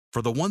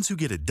For the ones who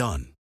get it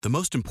done, the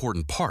most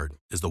important part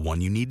is the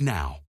one you need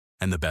now.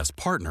 And the best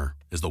partner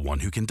is the one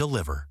who can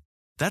deliver.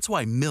 That's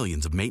why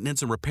millions of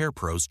maintenance and repair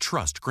pros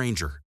trust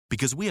Grainger,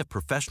 because we have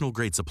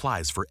professional-grade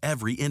supplies for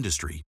every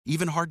industry,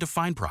 even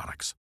hard-to-find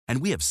products. And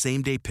we have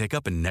same-day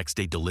pickup and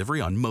next-day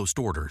delivery on most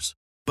orders.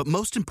 But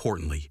most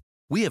importantly,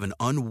 we have an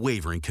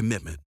unwavering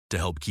commitment to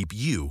help keep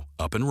you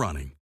up and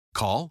running.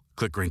 Call,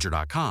 click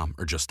Grainger.com,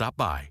 or just stop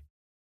by.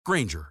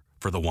 Grainger,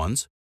 for the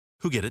ones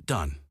who get it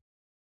done.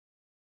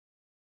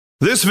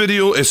 This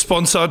video is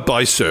sponsored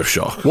by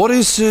Surfshark. What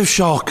is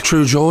Surfshark,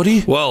 True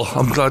Geordie? Well,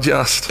 I'm glad you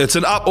asked. It's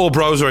an app or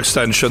browser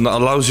extension that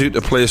allows you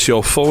to place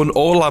your phone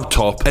or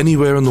laptop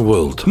anywhere in the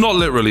world. Not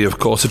literally, of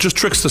course. It just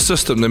tricks the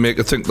system to make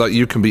it think that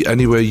you can be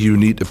anywhere you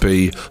need to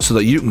be so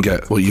that you can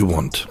get what you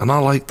want. And I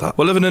like that.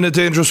 We're living in a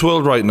dangerous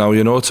world right now,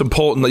 you know. It's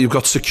important that you've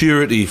got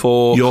security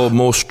for your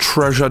most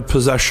treasured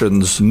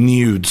possessions,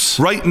 nudes.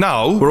 Right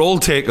now, we're all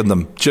taking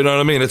them. Do you know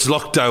what I mean? It's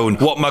lockdown.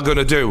 What am I going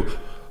to do?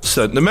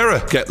 Sit in the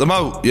mirror, get them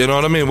out. You know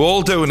what I mean? We're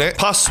all doing it.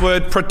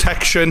 Password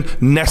protection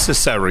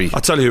necessary. I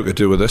tell you who could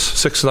do with this.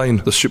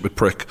 6ix9ine, the stupid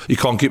prick. You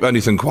can't keep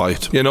anything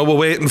quiet. You know, we're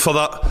waiting for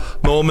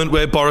that moment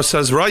where Boris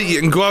says, right, you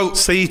can go out,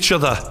 see each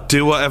other,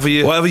 do whatever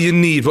you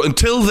need. But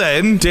until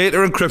then, data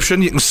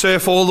encryption, you can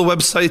surf all the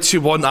websites you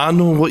want. I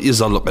know what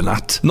you're looking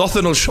at.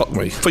 Nothing will shock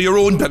me. For your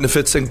own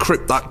benefits,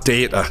 encrypt that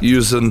data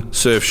using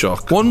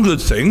Surfshark. One good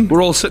thing,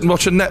 we're all sitting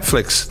watching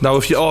Netflix. Now,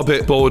 if you are a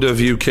bit bored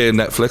of UK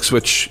Netflix,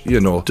 which,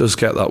 you know, does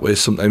get that way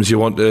sometimes, you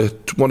want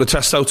to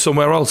test out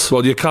somewhere else,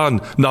 well, you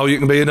can. Now you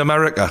can be in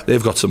America.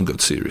 They've got some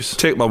good series.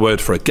 Take my word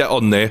for it. Get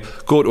on there,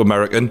 go to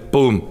American,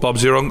 boom,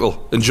 Bob's your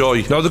uncle.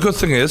 Enjoy. Now the good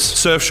thing is,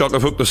 Surfshark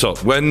have hooked us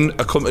up. When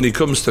a company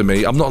comes to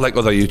me, I'm not like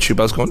other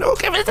YouTubers going, no,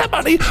 give me the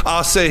money.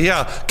 I say,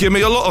 yeah, give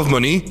me a lot of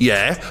money,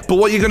 yeah, but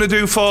what are you going to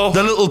do for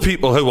the little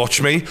people who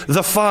watch me,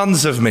 the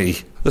fans of me?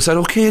 They said,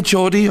 okay,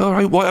 Geordie, all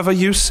right, whatever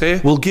you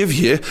say, we'll give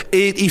you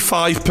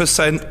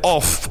 85%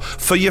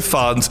 off for your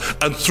fans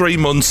and 3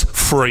 months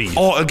free.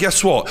 Oh, and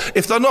guess what?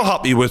 If they're not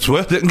happy with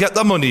it, they can get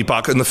their money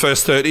back in the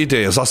first 30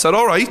 days. I said,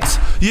 all right,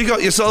 you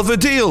got yourself a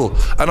deal.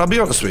 And I'll be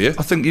honest with you,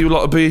 I think you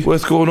lot would be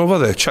worth going over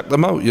there. Check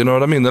them out, you know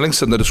what I mean? The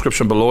link's in the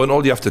description below, and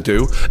all you have to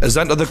do is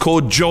enter the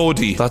code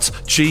Geordie. That's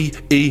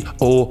Geordie,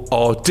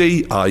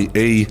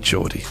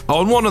 Geordie. Oh,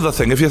 and one other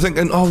thing, if you're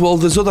thinking, oh, well,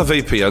 there's other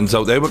VPNs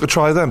out there, we could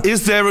try them.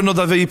 Is there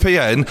another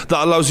VPN that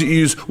allows you to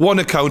use one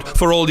account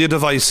for all your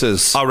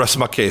devices? I rest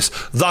my case.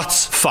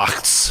 That's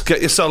facts.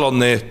 Get yourself on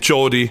there.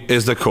 Geordie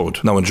is the code.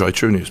 Now enjoy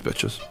True News,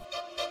 bitches.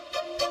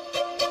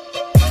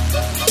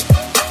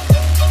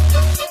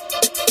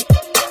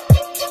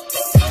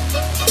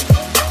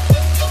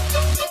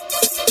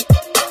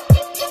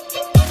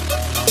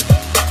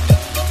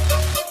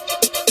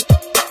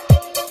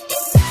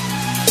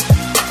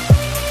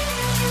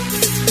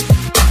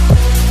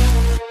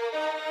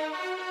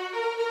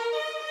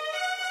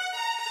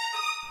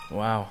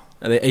 Wow.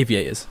 Are they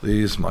aviators?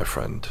 These, my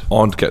friend,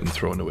 aren't getting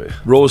thrown away.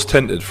 Rose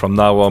tinted from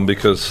now on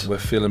because we're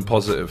feeling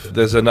positive.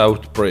 There's an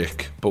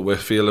outbreak, but we're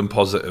feeling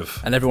positive.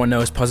 And everyone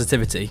knows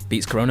positivity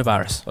beats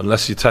coronavirus.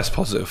 Unless you test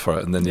positive for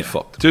it and then you're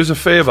fucked. Do us a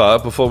favour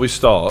before we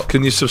start.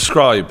 Can you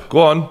subscribe? Go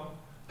on,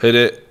 hit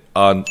it.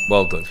 And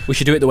well done. We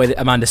should do it the way that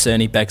Amanda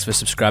Cerny begs for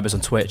subscribers on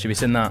Twitch. Have you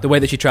seen that? The way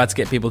that she tried to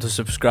get people to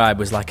subscribe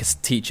was like a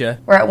teacher.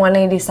 We're at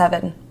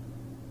 187.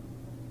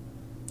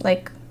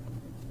 Like,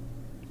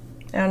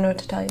 I don't know what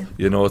to tell you.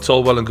 You know, it's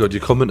all well and good.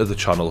 You come into the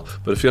channel,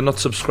 but if you're not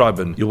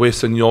subscribing, you're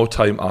wasting your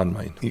time and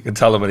mine. You can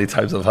tell how many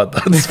times I've had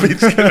that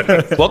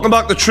speech. Welcome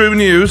back to True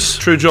News.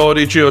 True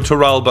Geordie, Gio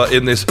Toralba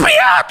in this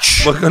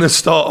biatch. We're going to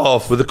start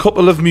off with a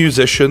couple of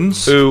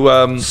musicians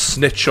who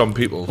snitch on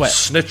people. Wait.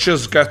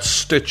 Snitches get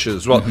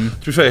stitches. Well, to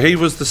be fair, he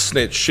was the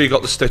snitch. She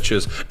got the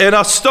stitches. In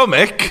her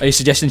stomach. Are you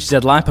suggesting she's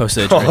had lipo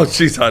surgery? Oh,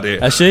 she's had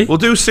it. Has she? We'll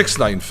do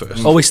 6ix9ine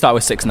first. Always start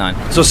with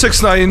 6ix9ine. So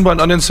 6ix9ine went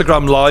on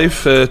Instagram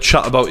Live to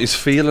chat about his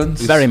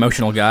feelings. Very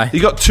emotional guy. He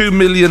got 2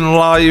 million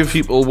live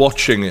people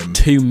watching him.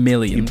 2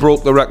 million. He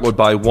broke the record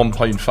by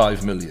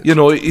 1.5 million. You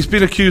know, he's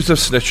been accused of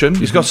snitching.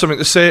 He's got something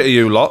to say to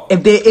you lot.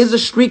 If there is a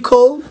street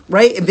code,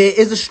 right? If there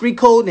is a street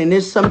code and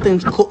there's something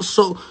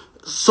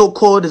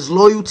so-called as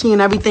loyalty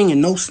and everything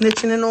and no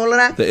snitching and all of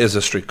that. There is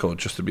a street code,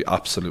 just to be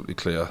absolutely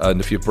clear.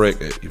 And if you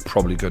break it, you're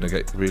probably going to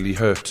get really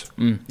hurt.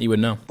 You would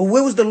know. But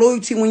where was the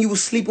loyalty when you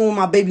was sleeping with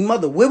my baby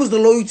mother? Where was the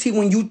loyalty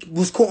when you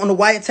was caught on the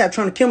wiretap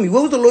trying to kill me?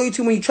 Where was the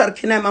loyalty when you tried to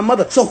kidnap my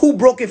mother? So who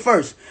broke it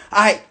first?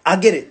 I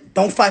get it.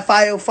 Don't fight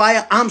fire with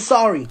fire. I'm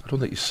sorry. I don't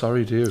think you're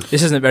sorry, do you?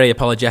 This isn't very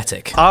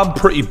apologetic. I'm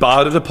pretty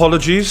bad at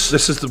apologies.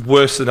 This is the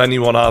worst than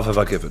anyone I've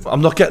ever given.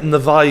 I'm not getting the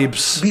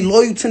vibes. Be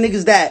loyal to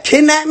niggas that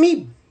kidnap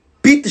me?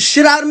 beat the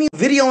shit out of me,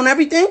 video and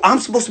everything, I'm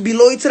supposed to be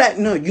loyal to that?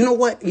 No, you know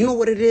what? You know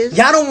what it is?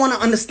 Y'all don't want to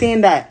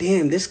understand that.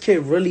 Damn, this kid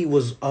really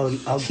was,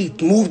 he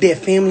moved their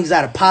families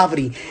out of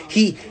poverty.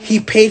 He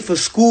paid for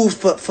schools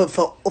for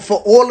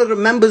all of the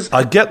members.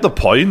 I get the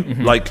point.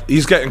 Like,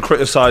 he's getting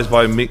criticised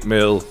by Meek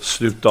Mill,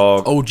 Snoop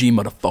Dogg. OG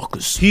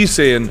motherfuckers. He's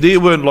saying they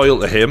weren't loyal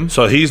to him,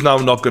 so he's now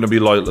not going to be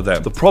loyal to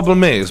them. The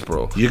problem is,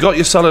 bro, you got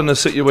yourself in a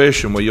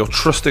situation where you're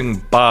trusting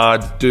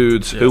bad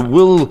dudes who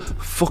will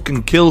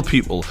fucking kill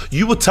people.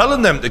 You were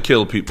telling them to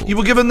kill people. You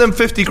were giving them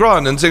 50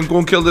 grand and saying, go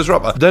and kill this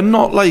rapper. They're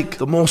not like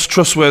the most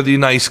trustworthy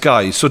nice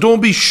guys. So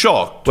don't be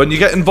shocked when you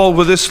get involved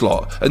with this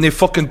lot and they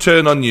fucking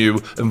turn on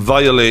you and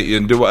violate you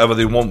and do whatever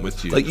they want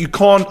with you. Like, you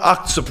can't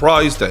act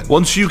surprised then.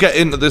 Once you get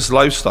into this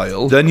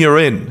lifestyle, then you're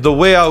in. The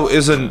way out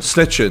isn't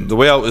snitching. The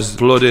way out is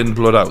blood in,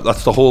 blood out.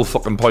 That's the whole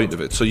fucking point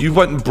of it. So you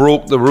went and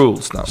broke the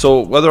rules now.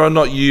 So whether or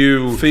not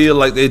you feel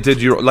like they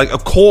did you, like,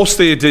 of course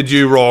they did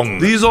you wrong.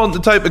 These aren't the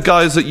type of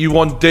guys that you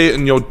want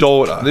dating your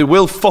daughter. They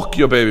will fuck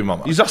your baby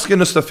mama. He's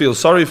asking us to feel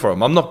sorry for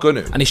him. I'm not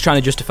gonna. And he's trying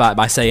to justify it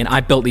by saying,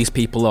 I built these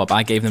people up.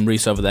 I gave them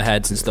roofs over their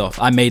heads and stuff.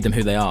 I made them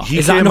who they are.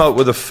 He came out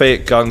with a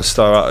fake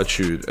gangster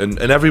attitude, and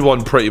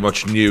everyone pretty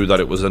much knew that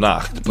it was an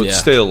act. But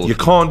still, you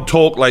can't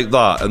talk like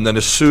that, and then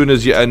as soon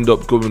as you end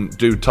up going to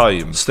do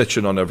time,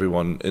 snitching on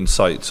everyone in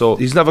sight. So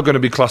he's never going to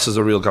be classed as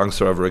a real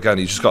gangster ever again.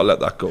 He's just got to let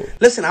that go.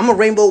 Listen, I'm a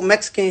rainbow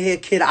Mexican hair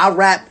kid. I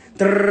rap.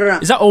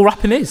 Is that all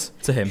rapping is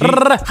to him?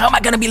 How am I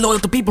going to be loyal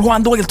to people who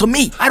aren't loyal to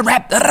me? I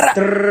rap.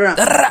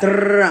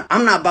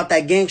 I'm not about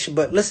that gang shit,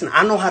 but listen,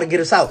 I know how to get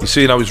us out. You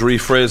see how he's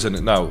rephrasing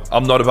it now?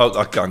 I'm not about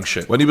that gang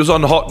shit. When he was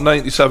on Hot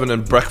 97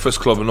 and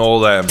Breakfast Club and all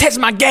them. Test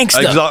my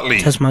gangster. Exactly.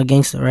 Test my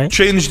gangster, right?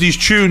 Changed his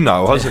tune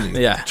now, hasn't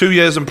he? Yeah. 2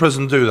 years in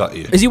prison do that to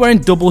you. Is he wearing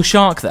double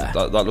shark there?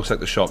 That looks like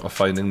the shark of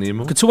Finding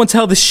Nemo. Could someone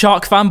tell this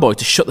shark fanboy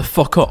to shut the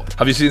fuck up?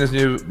 Have you seen his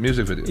new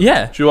music video?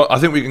 Yeah. Do you know what? I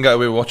think we can get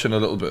away with watching a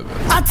little bit of it.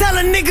 I tell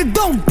a nigga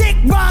don't dick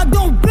ride,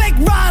 don't blick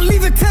ride,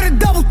 leave it to the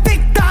double thick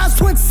thighs,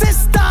 twin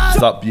sisters.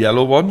 That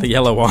yellow one? The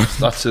yellow one.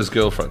 That's his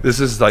girlfriend. This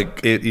is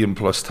like 18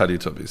 plus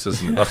Teletubbies,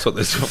 isn't it? That's what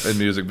this fucking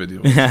music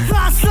video is.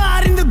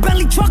 Slide in the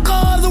belly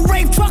trucker, the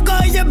rave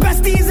trucker, your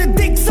bestie's a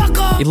dick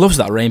sucker. He loves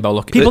that rainbow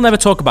look. People never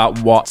talk about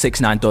what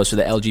 6ix9ine does for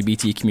the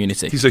LGBT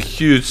community. He's a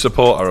huge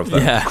supporter of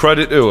that. Yeah.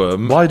 Credit to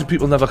him. Why do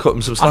people never cut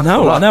him some slack?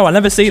 I know, I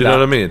never see do that. You know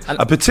what I mean? And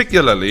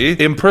particularly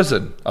in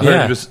prison. I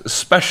heard he was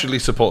especially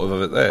supportive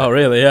of it there. Oh,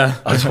 really? Yeah.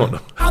 I don't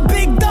know. A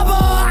big double,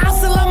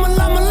 assalamu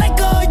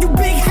alaikum, you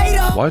big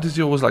hater. Why does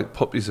he always like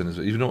puppies in his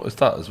video? You've noticed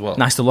that as well?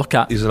 Nice to look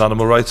at. He's an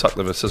animal rights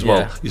activist as well.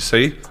 Yeah. You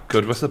see?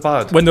 Good with the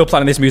bad. When they were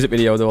planning this music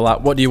video, they were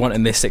like, what do you want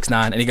in this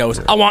 6ix9ine? And he goes,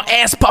 I want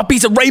ass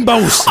puppies and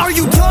rainbows. Are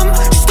you dumb,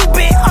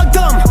 stupid, or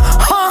dumb?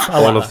 Huh?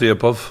 All of the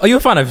above. Are you a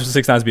fan of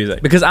 6ix9ine's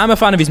music? Because I'm a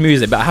fan of his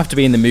music, but I have to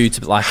be in the mood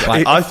to like it.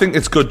 Like, I think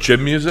it's good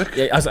gym music.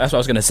 yeah, that's what I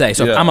was going to say.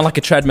 So Yeah. if I'm on like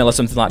a treadmill or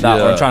something like that,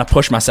 Yeah. where I'm trying to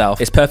push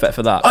myself, it's perfect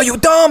for that. Are you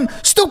dumb,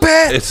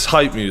 stupid? It's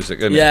hype music,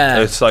 isn't Yeah.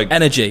 it? It's like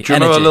Energy, Do you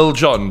remember energy. Lil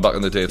Jon back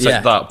in the day? It's Yeah.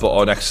 like that, but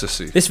on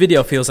ecstasy. This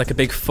video feels like a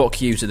big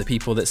fuck you to the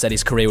people that said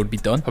his career would be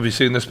done. Have you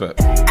seen this bit?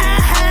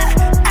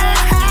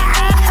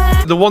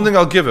 The one thing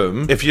I'll give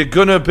him, if you're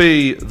gonna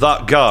be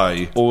that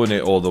guy, own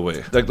it all the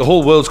way. Like, the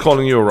whole world's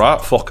calling you a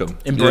rat, fuck him.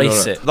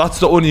 Embrace it. That's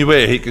the only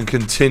way he can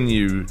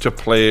continue to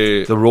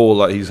play the role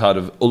that he's had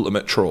of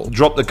ultimate troll.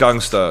 Drop the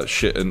gangster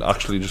shit and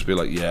actually just be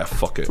like, yeah,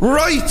 fuck it.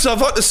 Right, I've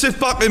had to sit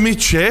back in my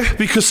chair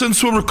because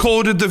since we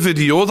recorded the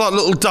video, that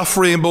little daft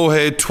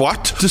rainbow-haired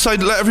twat decided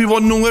to let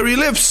everyone know where he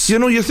lives. You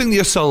know, you think to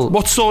yourself,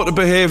 what sort of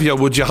behaviour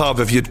would you have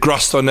if you'd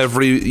grassed on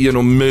every,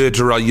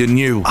 murderer you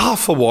knew? I,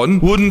 for one,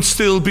 wouldn't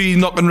still be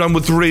knocking around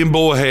with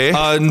rainbow hair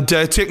and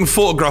taking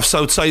photographs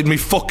outside me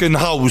fucking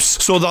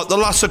house so that the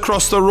lass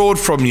across the road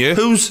from you,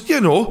 who's,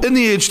 in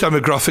the age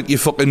demographic you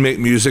fucking make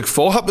music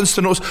for, happens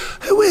to notice,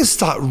 who is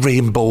that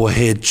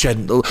rainbow-haired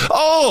gentle?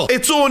 Oh,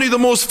 it's only the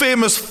most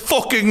famous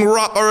fucking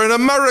rapper in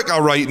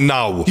America right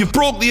now. You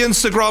broke the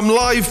Instagram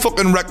live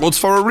fucking records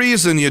for a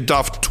reason, you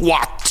daft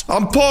twat.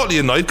 I'm partly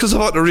annoyed because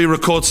I've had to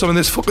re-record some of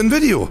this fucking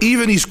video.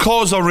 Even his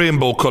cars are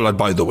rainbow coloured,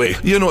 by the way.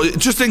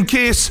 Just in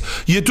case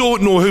you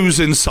don't know who's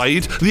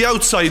inside, the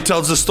outside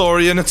tells the story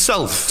in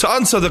itself. To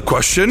answer the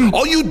question,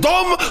 are you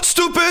dumb,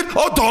 stupid,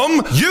 or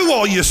dumb? You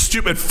are, you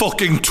stupid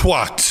fucking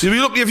twat. You'll be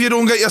lucky if you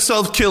don't get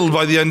yourself killed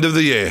by the end of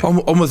the year.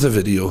 On with the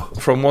video.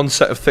 From one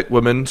set of thick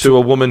women to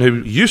a woman who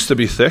used to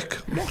be thick.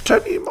 Not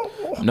anymore.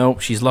 No,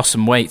 she's lost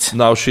some weight.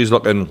 Now she's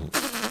looking...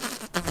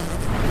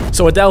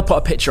 So Adele put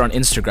a picture on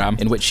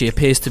Instagram in which she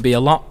appears to be a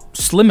lot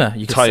slimmer,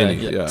 you could Tiny,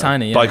 say. yeah.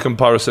 Tiny, yeah. By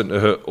comparison to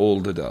her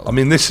old Adele. I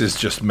mean, this is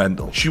just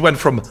mental. She went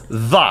from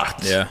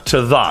that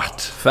to that.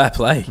 Fair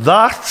play.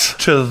 That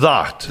to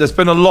that. There's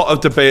been a lot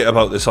of debate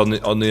about this on the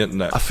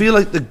internet. I feel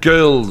like the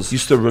girls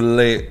used to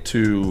relate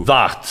to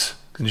that.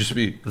 Can just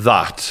be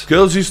that.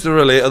 Girls used to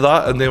relate to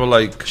that and they were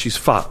like, she's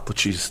fat, but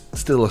she's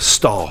still a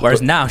star.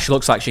 Whereas now she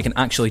looks like she can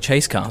actually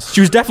chase cars. She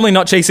was definitely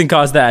not chasing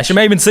cars there. She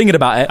may have been singing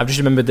about it. I've just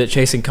remembered that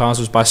Chasing Cars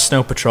was by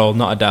Snow Patrol,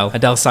 not Adele.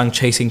 Adele sang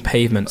Chasing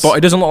Pavements. But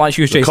it doesn't look like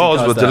she was chasing cars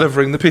The cars were there.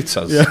 delivering the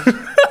pizzas. Yeah.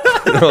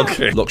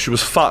 Okay. Look, she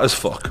was fat as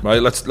fuck,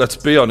 right? Let's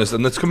be honest,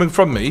 and it's coming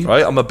from me,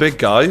 right? I'm a big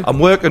guy. I'm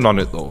working on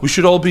it though. We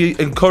should all be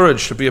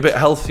encouraged to be a bit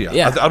healthier.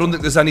 Yeah. I don't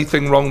think there's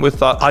anything wrong with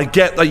that. I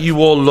get that you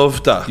all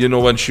loved her, you know,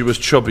 when she was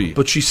chubby,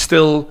 but she's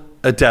still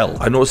Adele.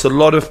 I noticed a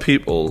lot of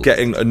people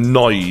getting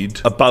annoyed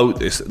about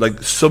this.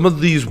 Like, some of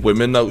these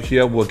women out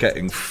here were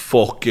getting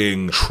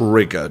fucking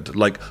triggered.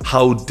 Like,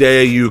 how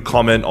dare you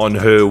comment on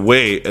her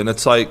weight? And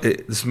it's like,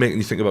 it's making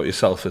you think about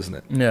yourself, isn't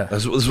it? Yeah.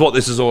 This is what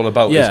this is all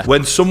about. Yeah.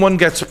 When someone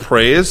gets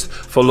praised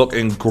for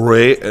looking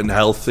great and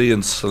healthy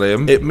and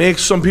slim, it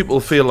makes some people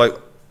feel like,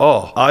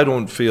 oh, I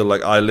don't feel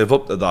like I live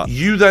up to that.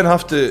 You then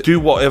have to do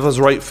whatever's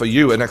right for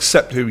you and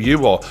accept who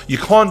you are. You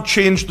can't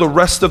change the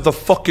rest of the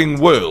fucking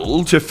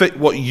world to fit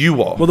what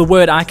you are. Well, the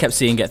word I kept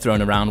seeing get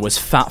thrown around was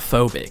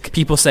fat-phobic.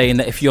 People saying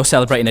that if you're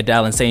celebrating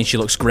Adele and saying she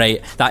looks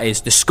great, that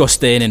is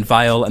disgusting and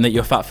vile and that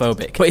you're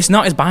fat-phobic. But it's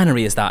not as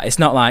binary as that. It's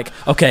not like,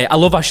 okay, I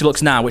love how she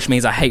looks now, which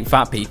means I hate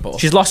fat people.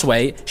 She's lost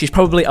weight. She's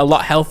probably a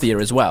lot healthier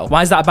as well.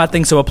 Why is that a bad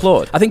thing to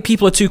applaud? I think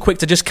people are too quick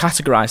to just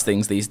categorize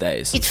things these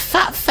days. It's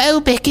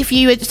fat-phobic if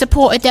you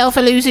support Adele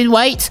for losing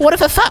weight. What if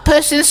a fat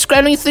person is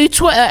scrolling through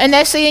Twitter and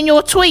they're seeing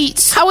your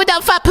tweets? How would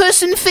that fat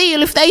person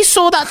feel if they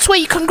saw that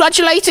tweet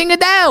congratulating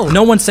Adele?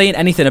 No one's saying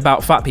anything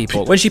about fat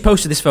people. When she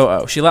posted this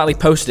photo, she likely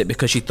posted it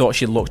because she thought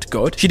she looked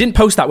good. She didn't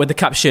post that with the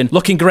caption,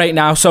 looking great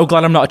now, so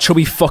glad I'm not a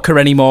chubby fucker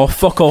anymore,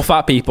 fuck all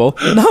fat people.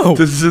 No.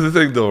 This is the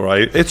thing though,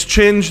 right? It's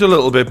changed a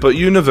little bit, but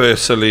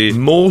universally,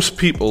 most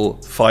people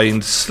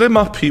find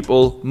slimmer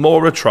people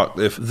more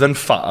attractive than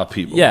fatter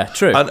people. Yeah,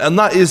 true. And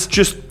that is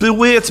just the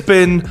way it's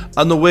been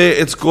and the way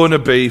it's going to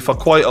be for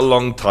quite a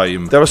long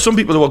time. There are some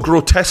people who are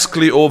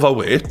grotesquely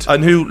overweight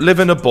and who live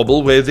in a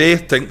bubble where they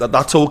think that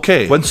that's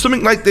okay. When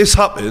something like this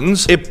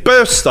happens, it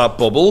bursts that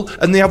bubble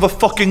and they have a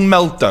fucking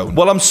meltdown.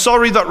 Well, I'm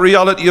sorry that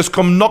reality has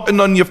come knocking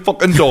on your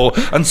fucking door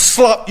and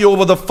slapped you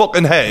over the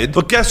fucking head,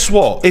 but guess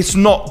what? It's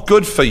not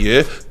good for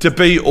you to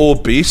be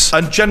obese,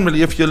 and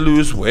generally if you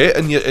lose weight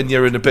and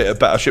you're in a bit of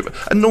better shape,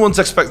 and no one's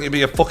expecting you to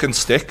be a fucking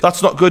stick,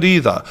 that's not good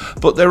either.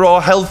 But there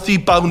are healthy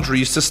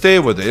boundaries to stay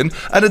within,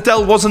 and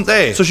Adele wasn't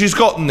there. So she's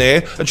gotten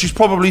there, and she's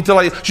probably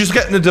delighted. She's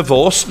getting a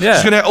divorce. Yeah.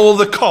 She's going to get all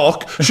the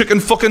cock she can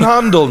fucking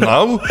handle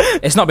now.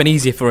 It's not been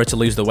easy for her to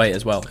lose the weight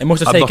as well. It must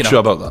have I'm taken not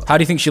sure her. about that. How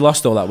do you think she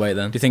lost all that weight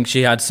then? Do you think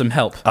she had some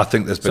help? I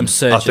think there's been Some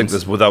surgeons? I think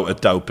there's without a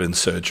doubt been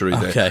surgery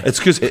there. Okay. It's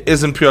because it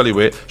isn't purely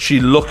weight. She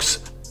looks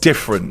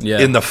different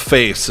in the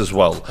face as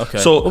well. Okay.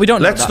 So well, we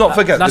don't let's know not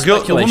forget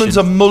the woman's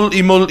a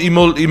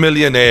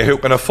multi-millionaire who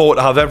can afford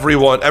to have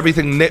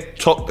everything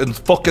nipped, tucked and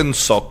fucking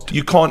sucked.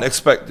 You can't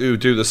expect to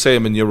do the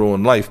same in your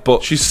own life,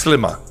 but she's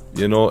slimmer,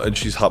 you know, and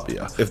she's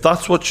happier. If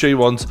that's what she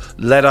wants,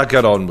 let her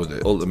get on with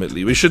it,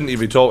 ultimately. We shouldn't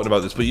even be talking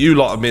about this, but you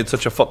lot have made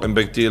such a fucking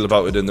big deal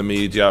about it in the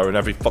media and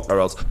every fucker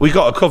else. We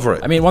gotta cover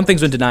it. I mean, one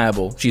thing's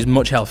undeniable. She's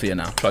much healthier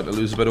now. Trying to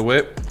lose a bit of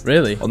weight.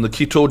 Really? On the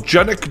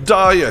ketogenic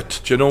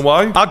diet. Do you know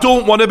why? I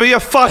don't want to be a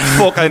fat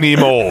fuck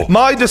anymore.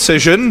 My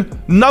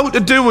decision, now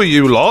to do with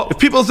you lot. If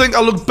people think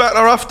I look better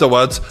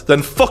afterwards,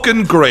 then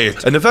fucking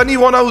great. And if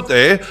anyone out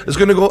there is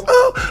going to go,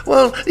 oh,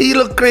 well, he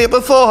looked great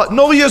before.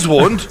 No, he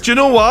won't. Do you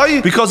know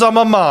why? Because I'm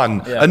a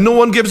man. Yeah. And no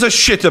one gives a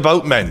shit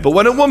about men. But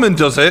when a woman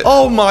does it,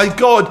 oh my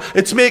God,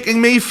 it's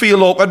making me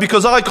feel awkward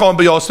because I can't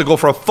be asked to go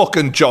for a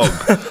fucking jog.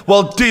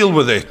 Well, deal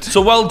with it.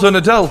 So well done,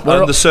 Adele.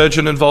 And the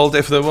surgeon involved,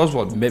 if there was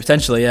one.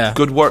 Potentially, yeah.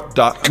 Good work,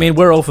 Dak. I mean,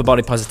 we're all for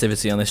body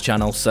positivity on this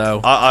channel,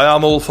 so... I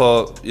am all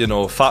for, you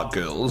know, fat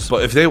girls,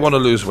 but if they want to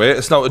lose weight,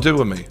 it's not to do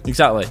with me.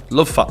 Exactly.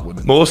 Love fat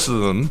women. Most of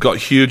them got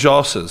huge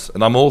arses,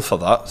 and I'm all for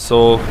that,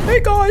 so...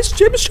 Hey guys,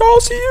 James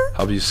Charles here.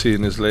 Have you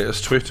seen his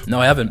latest tweet? No,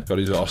 I haven't. Got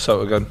his arse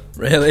out again.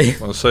 Really?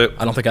 Want to see it?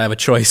 I don't think I have a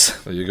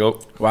choice. There you go.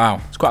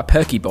 Wow. It's quite a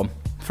perky bum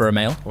for a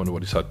male. I wonder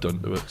what he's had done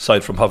to it.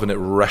 Aside from having it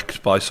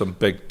wrecked by some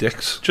big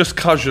dicks. Just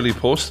casually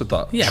posted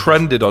that. Yeah.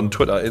 Trended on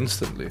Twitter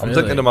instantly. I'm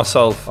Really? thinking to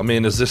myself, I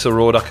mean, is this a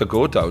road I could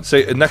go down?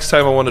 Say, next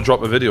time I want to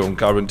drop a video and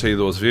guarantee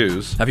those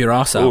views. Have your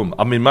arse out. Boom.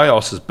 I mean, my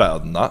arse is better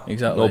than that.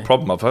 Exactly. No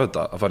problem. I've heard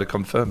that. I've had it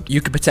confirmed.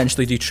 You could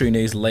potentially do True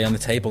News, lay on the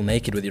table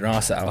naked with your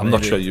arse out. I'm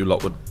not sure you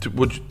lot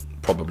would you?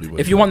 Probably would.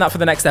 If you want that for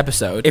the next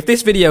episode, if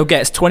this video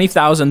gets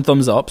 20,000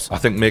 thumbs ups, I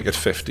think make it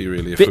 50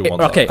 really if we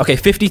want that. Okay,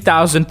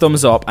 50,000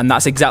 thumbs up, and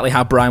that's exactly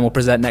how Brian will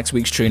present next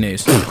week's True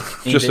News.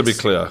 Just to be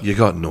clear, you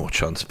got no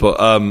chance. But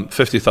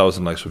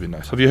 50,000 likes would be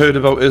nice. Have you heard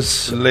about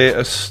his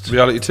latest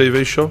reality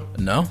TV show?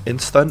 No.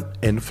 Instant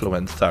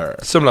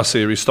Influencer. Similar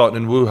series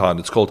starting in Wuhan.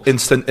 It's called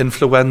Instant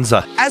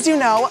Influenza. As you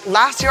know,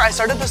 last year I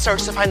started the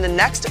search to find the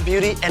next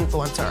beauty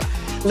influencer.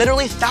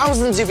 Literally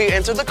thousands of you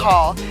answered the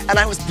call, and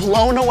I was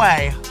blown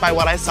away by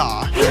what I saw.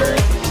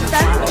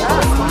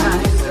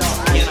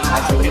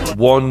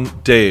 One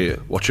day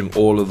watching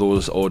all of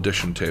those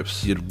audition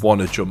tapes, you'd want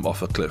to jump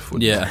off a cliff,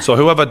 wouldn't you? Yeah. So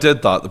whoever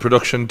did that, the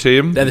production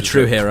team, They're the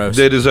true heroes.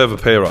 they deserve a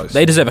pay rise.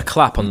 They deserve a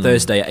clap on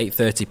Thursday at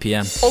 8:30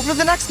 p.m. Over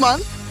the next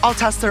month, I'll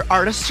test their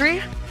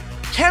artistry,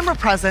 camera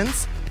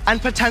presence,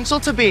 and potential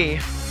to be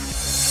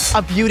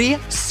a beauty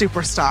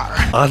superstar.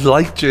 I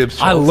like James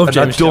Charles. I love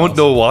James I don't Charles.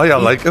 know why I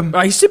like him.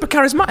 He's super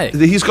charismatic.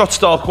 He's got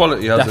star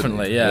quality, hasn't he?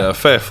 Definitely, yeah.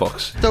 Fair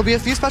fucks. There'll be a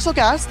few special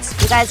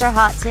guests. You guys are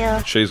hot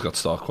too. She's got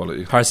star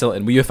quality. Paris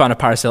Hilton. Were you a fan of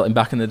Paris Hilton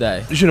back in the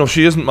day? You know,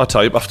 she isn't my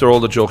type. After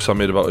all the jokes I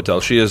made about Adele,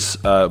 she is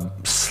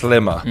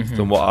slimmer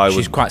than what I would.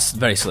 She's quite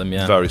very slim,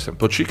 yeah. Very slim.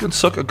 But she can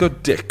suck a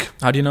good dick.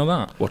 How do you know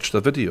that? Watch the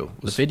video.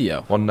 The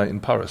video? One Night in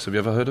Paris. Have you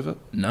ever heard of it?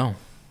 No.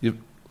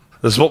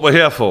 This is what we're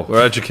here for.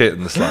 We're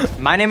educating this lad.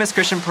 My name is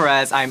Christian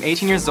Perez. I'm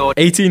 18 years old.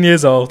 18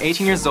 years old.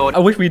 18 years old. I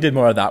wish we did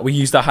more of that. We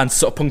used our hands to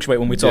sort of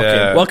punctuate when we're talking.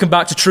 Yeah. Welcome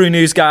back to True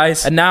News,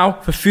 guys. And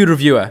now for Food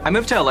Reviewer. I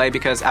moved to LA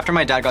because after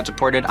my dad got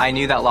deported, I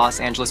knew that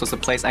Los Angeles was the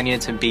place I needed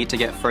to be to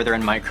get further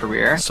in my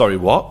career. Sorry,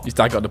 what? His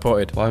dad got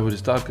deported. Why would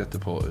his dad get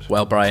deported?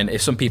 Well, Brian,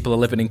 if some people are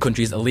living in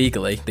countries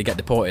illegally, they get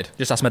deported.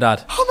 Just ask my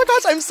dad. Oh my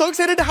gosh, I'm so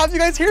excited to have you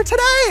guys here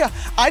today.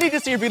 I need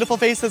to see your beautiful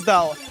faces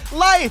though.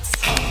 Lights.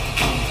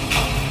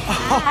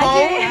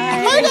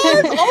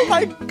 Oh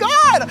my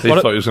god! He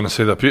thought he was going to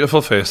see their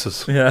beautiful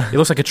faces. Yeah. He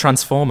looks like a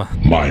transformer.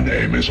 My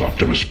name is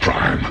Optimus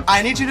Prime.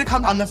 I need you to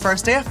come on the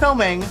first day of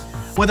filming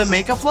with a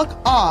makeup look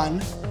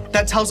on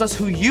that tells us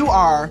who you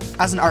are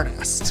as an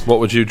artist. What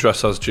would you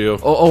dress as,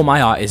 Gio? All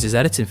my art is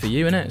editing for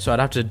you, innit? So I'd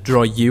have to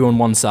draw you on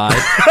one side,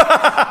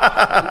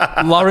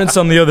 Lawrence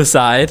on the other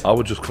side. I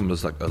would just come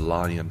as like a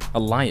lion. A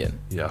lion?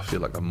 Yeah, I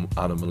feel like I'm an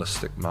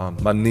animalistic man.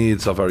 My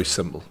needs are very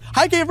simple.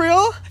 Hi,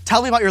 Gabriel.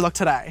 Tell me about your look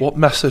today. What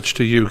message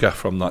do you get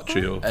from that,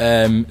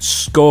 Gio?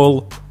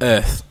 Skull,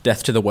 Earth,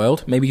 death to the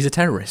world. Maybe he's a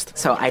terrorist.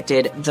 So I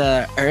did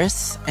the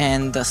Earth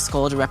and the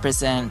skull to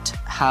represent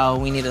how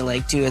we need to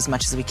like do as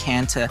much as we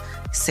can to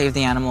save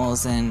the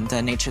animals and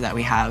the nature that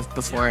we have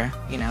before,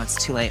 it's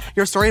too late.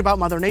 Your story about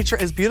Mother Nature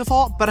is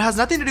beautiful, but it has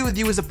nothing to do with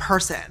you as a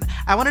person.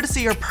 I wanted to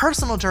see your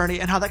personal journey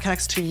and how that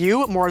connects to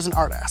you more as an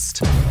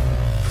artist.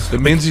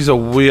 It means he's a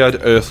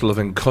weird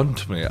earth-loving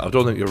cunt, mate. I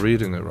don't think you're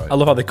reading it right. I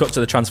love how they cut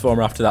to the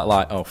Transformer after that,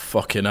 like, oh,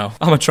 fucking hell.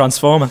 I'm a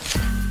Transformer.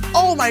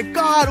 Oh my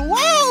god,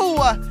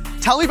 whoa!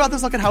 Tell me about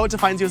this look and how it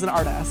defines you as an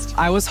artist.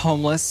 I was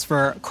homeless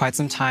for quite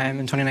some time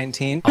in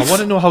 2019. I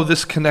want to know how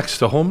this connects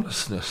to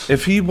homelessness.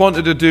 If he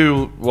wanted to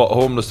do what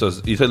homeless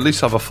does, he'd at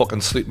least have a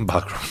fucking sleeping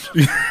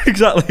background.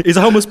 Exactly. He's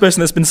a homeless person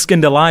that's been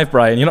skinned alive,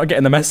 Brian. You're not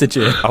getting the message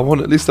here. I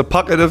want at least a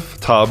packet of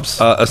tabs,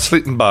 a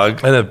sleeping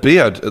bag, and a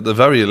beard at the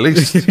very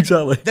least.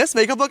 Exactly. This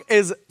makeup look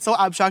is so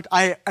abstract.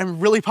 I am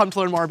really pumped to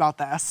learn more about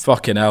this.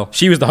 Fucking hell.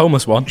 She was the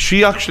homeless one.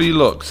 She actually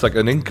looks like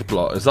an ink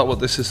blot. Is that what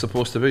this is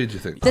supposed to be, do you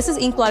think? This is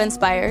Inkblot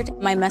inspired.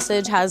 My message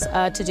has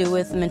to do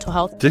with mental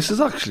health. This is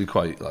actually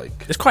quite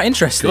it's quite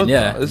interesting,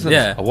 good, isn't it?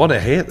 it? I want to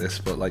hate this,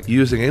 but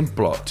using ink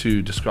blot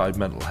to describe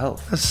mental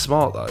health. That's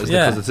smart, that, isn't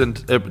it? Because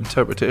it's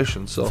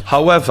interpretation. So,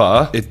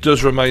 however, it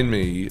does remind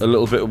me a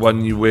little bit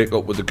when you wake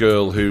up with a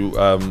girl who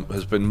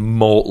has been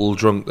mortal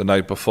drunk the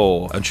night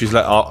before, and she's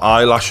let her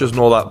eyelashes and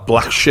all that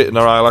black shit in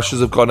her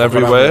eyelashes have gone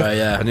everywhere,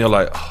 and you're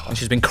like, and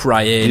she's been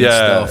crying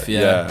and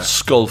stuff,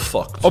 skull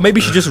fucked. Or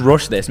maybe she just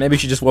rushed this. Maybe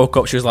she just woke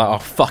up, she was like, oh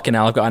fucking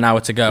hell, I've got an hour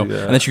to go, and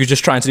then she was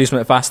just trying to do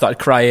something fast, started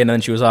crying, and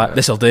then she was like,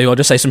 this'll do, I'll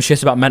just say some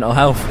shit about mental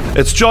health.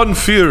 It's John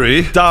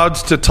Fury, dad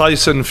to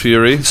Tyson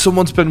Fury.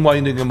 Someone's been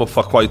winding him up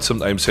for quite some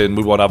time, saying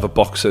we want to have a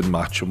boxing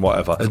match and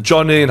whatever, and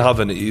John ain't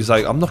having it. He's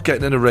like, I'm not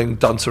getting in a ring,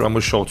 dance around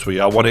with shorts with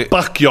you. I want it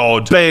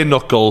backyard, bare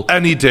knuckle,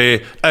 any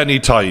day,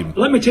 any time.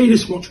 Let me tell you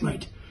this much,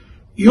 mate.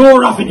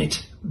 You're having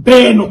it,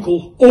 bare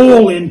knuckle,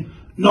 all in,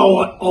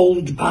 no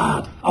old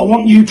bad. I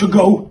want you to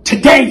go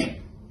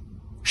today.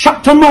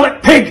 Shut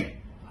mullet pig.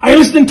 Are you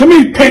listening to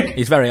me, pig?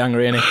 He's very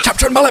angry, isn't he?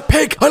 Captain Mullet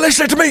Pig! Are you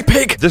listening to me,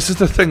 pig? This is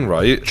the thing,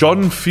 right?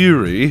 John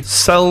Fury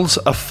sells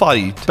a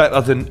fight better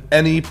than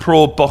any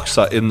pro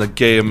boxer in the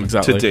game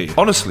today.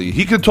 Honestly,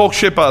 he can talk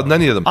shit better than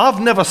any of them.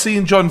 I've never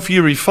seen John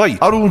Fury fight.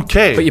 I don't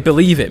care. But you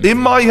believe him. In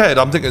my head,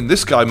 I'm thinking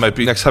this guy might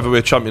be next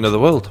heavyweight champion of the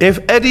world. If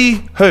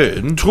Eddie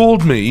Hearn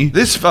told me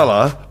this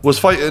fella was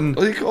fighting,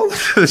 what do you call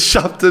it? The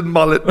Shafted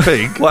Mullet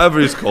Pig,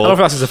 whatever he's called. I don't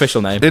know if that's his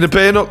official name. In a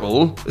bare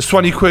knuckle, it's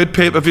 20 quid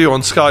pay-per-view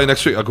on Sky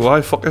next week. I go,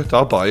 aye, fuck it,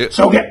 I'll buy it.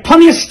 So get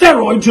plenty of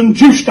steroids and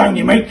juice down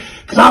you, mate,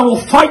 because I will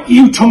fight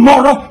you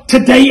tomorrow,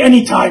 today,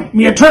 anytime.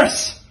 My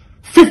address,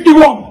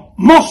 51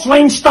 Moss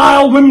Lane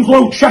Style,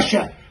 Wimslow,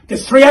 Cheshire.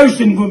 There's 3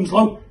 houses in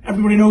Wimslow.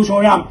 Everybody knows who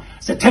I am.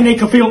 It's a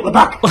 10-acre field at the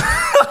back.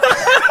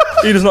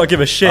 He does not give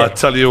a shit. I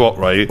tell you what,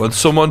 right? When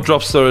someone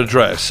drops their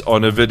address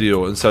on a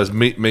video and says,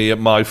 meet me at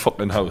my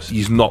fucking house,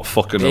 he's not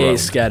fucking around.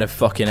 He's scared of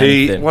fucking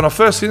anything. When I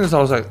first seen this, I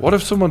was like, what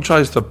if someone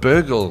tries to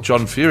burgle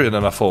John Fury? And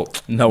then I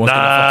thought, no one's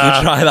gonna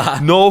fucking try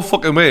that. No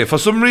fucking way. For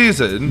some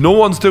reason, no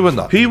one's doing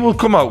that. He will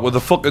come out with a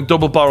fucking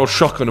double-barrel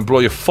shotgun and blow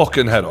your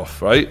fucking head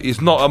off, right?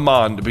 He's not a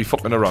man to be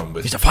fucking around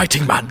with. He's a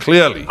fighting man.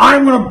 Clearly.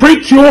 I'm going to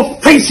break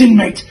your face in,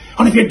 mate.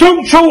 And if you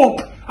don't show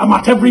up, I'm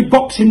at every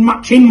boxing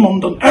match in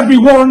London. Every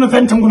Warren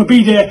event, I'm going to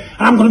be there,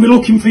 and I'm going to be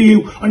looking for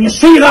you. And you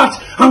see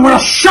that, I'm going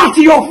to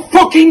shatter your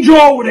fucking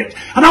jaw with it.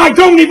 And I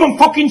don't even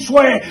fucking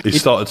swear. He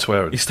started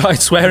swearing. He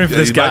started swearing for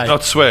this he guy. might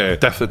not swear,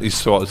 definitely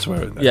started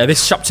swearing. Yeah,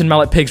 this Shopton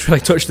Mallet Pig's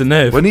really touched the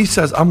nerve. When he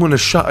says, I'm going to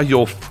shatter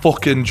your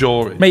fucking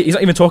jaw. Mate, he's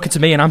not even talking to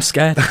me and I'm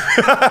scared.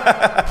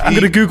 I'm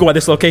going to Google where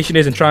this location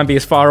is and try and be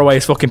as far away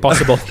as fucking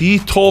possible. He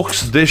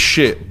talks this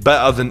shit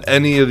better than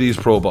any of these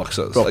pro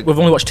boxers. Bro, we've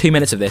only watched 2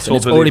 minutes of this and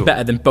it's already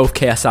better than both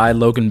KSI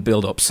Logan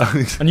build-ups.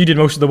 And you did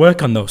most of the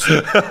work on those.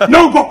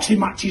 No boxing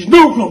matches,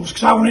 no gloves,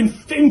 because I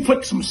want to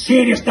inflict some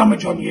serious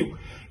damage on you.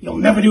 You'll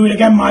never do it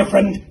again, my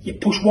friend. You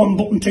push one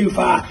button too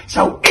far.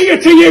 So, here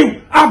to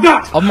you! Have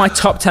that! Of my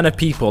top 10 of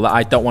people that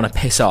I don't want to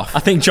piss off, I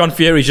think John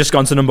Fury's just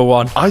gone to number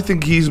 1. I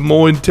think he's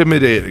more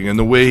intimidating in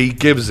the way he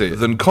gives it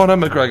than Conor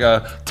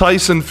McGregor,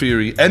 Tyson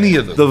Fury, any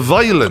of them. The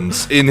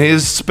violence in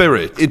his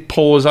spirit, it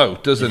pours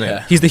out, doesn't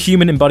it? He's the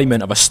human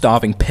embodiment of a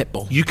starving pit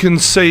bull. You can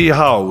see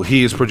how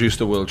he has produced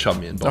a world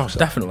champion boxer. Oh,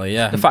 definitely,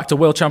 yeah. In fact, a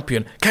world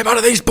champion came out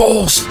of these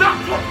balls.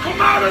 That's what come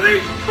out of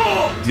these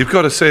balls! You've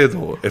got to say,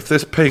 though, if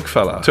this pig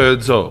fella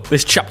turns up...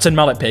 This Shopton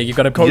Mallet Pig, you've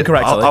got to quote it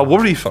correctly. I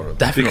worry for him.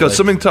 Definitely. Because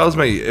something tells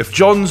me, if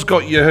John's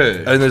got you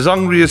hurt, and as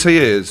angry as he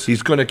is,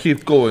 he's going to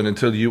keep going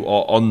until you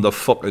are on the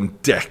fucking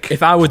deck.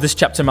 If I was this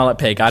Shopton Mallet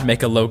Pig, I'd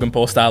make a Logan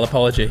Paul style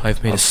apology.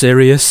 I've made a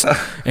serious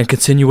and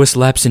continuous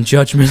lapse in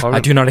judgment. I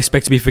do not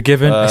expect to be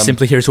forgiven. I'm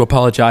simply here to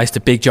apologise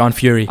to Big John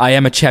Fury. I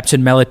am a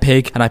Shopton Mallet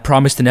Pig, and I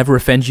promise to never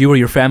offend you or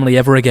your family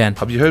ever again.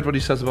 Have you heard what he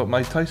says about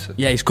Mike Tyson?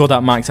 Yeah, he's called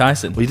out Mike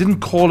Tyson. Well, he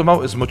didn't call him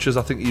out as much as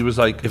I think he was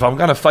like, if I'm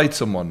going to fight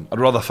someone, I'd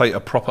rather fight a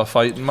proper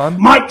fighting man.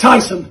 Mike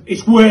Tyson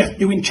is worth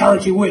doing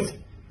charity with.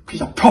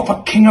 He's a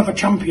proper king of a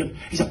champion.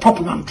 He's a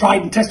proper man,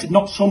 tried and tested,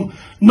 not some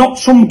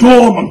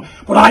doorman.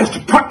 But I used to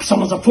practice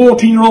on as a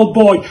 14-year-old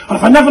boy. And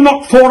if I never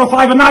knocked 4 or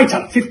 5 a night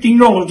at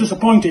 15-year-old, I was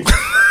disappointed.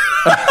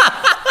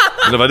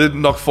 And if I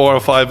didn't knock 4 or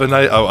 5 a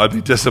night out, I'd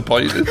be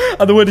disappointed.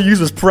 And the word he used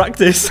was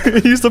practice.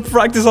 He used to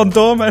practice on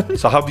doormen.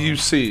 So have you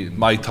seen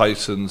Mike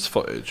Tyson's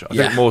footage? I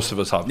think most of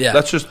us have. Yeah.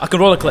 I can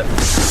roll a clip.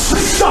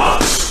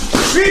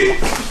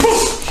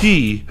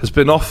 He has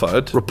been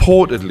offered,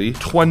 reportedly,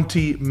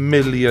 $20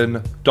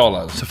 million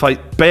to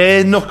fight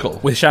bare knuckle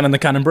with Shannon the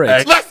Cannon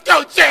Briggs. Let's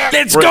go, champ!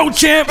 Let's go,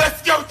 champ!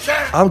 Let's go,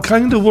 champ! I'm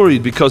kind of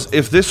worried because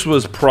if this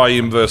was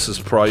Prime versus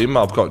Prime,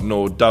 I've got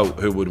no doubt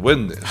who would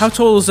win this. How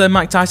tall is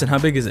Mike Tyson? How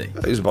big is he?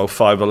 He's about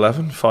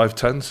 5'11",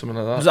 5'10", something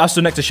like that. I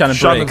stood next to Shannon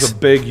Briggs. Shannon's a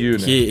big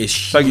unit. He is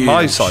huge. Like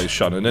my size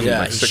Shannon, isn't he?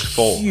 Yeah, Like he's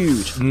 6'4".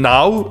 huge.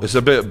 Now, it's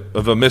a bit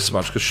of a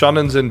mismatch because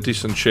Shannon's in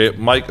decent shape.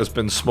 Mike has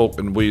been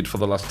smoking weed for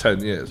the last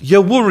 10 years.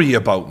 You worry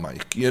about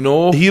Mike, you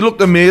know? He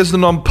looked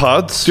amazing on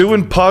pads.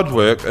 Doing pad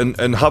work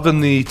and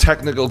having the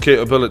technical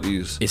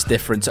capabilities. It's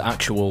different to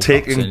actual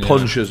taking boxing,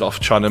 punches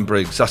off Shannon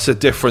Briggs. That's a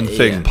different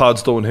thing. Yeah.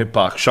 Pads don't hit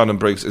back. Shannon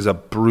Briggs is a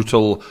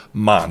brutal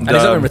man. And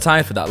he's not been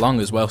retired for that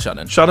long as well,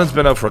 Shannon. Shannon's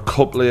been out for a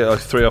couple of years, like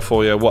 3 or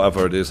 4 years,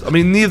 whatever it is. I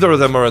mean, neither of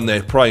them are in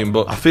their prime,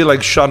 but I feel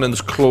like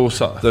Shannon's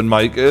closer than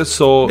Mike is.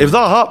 So if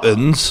that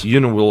happens, you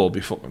know we'll all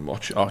be fucking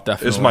watching. Oh,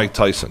 definitely. It's Mike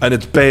Tyson. And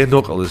it's bare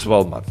knuckle as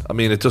well, man. I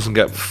mean, it doesn't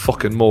get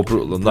fucking more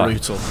brutal than that.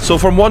 Brutal. So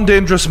from one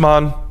dangerous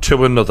man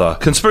to another,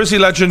 conspiracy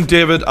legend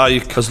David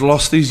Icke has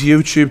lost his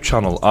YouTube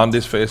channel and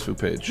his Facebook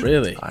page.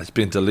 Really? It's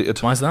been deleted.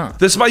 Why's that?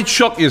 This might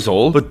shock you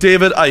all, but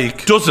David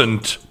Icke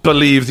doesn't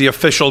believe the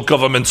official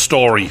government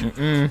story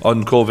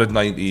on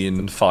COVID-19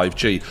 and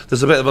 5G.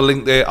 There's a bit of a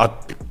link there.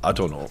 I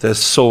don't know. There's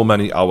so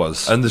many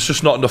hours, and there's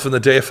just not enough in the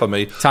day for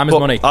me. Time is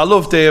money. I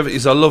love Dave.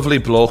 He's a lovely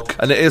bloke,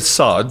 and it is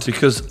sad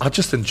because I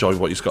just enjoy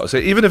what he's got to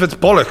say, even if it's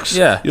bollocks.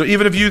 Yeah. You know,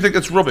 even if you think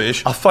it's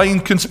rubbish, I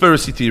find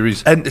conspiracy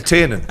theories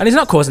entertaining. And he's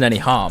not causing any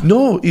harm.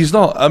 No, he's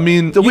not. I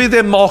mean, the way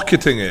they're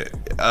marketing it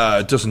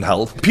doesn't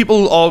help.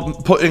 People are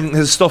putting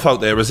his stuff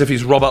out there as if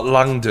he's Robert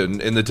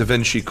Langdon in the Da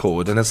Vinci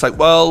Code, and it's like,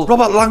 well,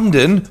 Robert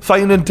Langdon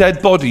finding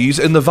dead bodies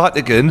in the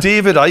Vatican,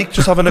 David Icke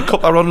just having a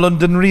cuppa on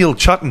London Real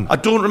chatting. I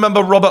don't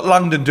remember Robert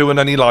Langdon doing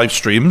any live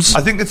streams.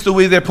 I think it's the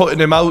way they're putting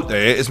him out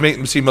there is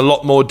making him seem a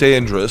lot more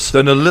dangerous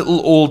than a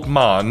little old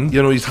man.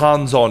 You know, he's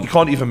hands on. You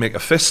can't even make a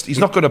fist. He's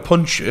not going to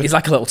punch you. He's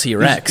like a little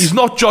T-Rex. He's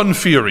not John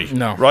Fury.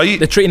 No. Right?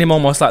 They're treating him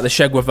almost like the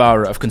Che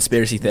Guevara of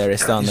conspiracy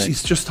theorists, aren't they?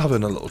 He's just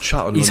having a little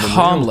chat on He's London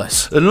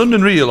harmless. Real. And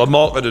London Real are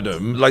marketing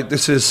him like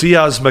this is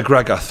Diaz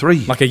McGregor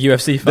 3. Like a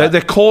UFC fight.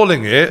 They're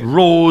calling it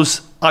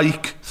Rose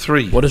Icke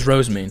 3. What does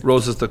Rose mean?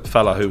 Rose is the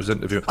fella who was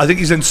interviewing. I think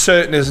he's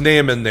inserting his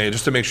name in there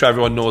just to make sure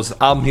everyone knows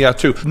I'm here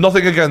too.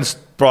 Nothing against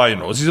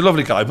Brian Rose, he's a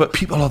lovely guy, but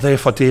people are there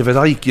for David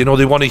Icke. You know,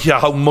 they want to hear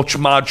how much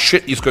mad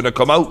shit he's going to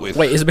come out with.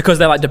 Wait, is it because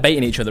they're like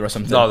debating each other or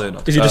something? No, they're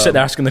not. Did you just sit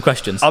there asking the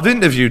questions? I've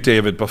interviewed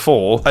David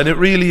before, and it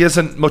really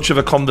isn't much of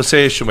a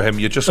conversation with him.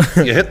 You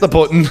hit the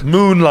button,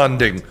 moon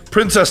landing,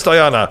 Princess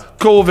Diana,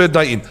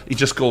 COVID-19. He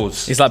just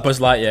goes. He's like Buzz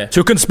Lightyear.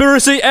 To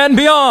conspiracy and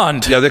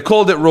beyond. Yeah, they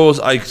called it Rose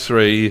Icke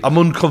 3. I'm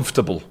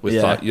uncomfortable with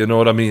that. You know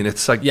what I mean?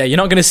 It's like... Yeah, you're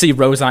not going to see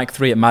Rose Ike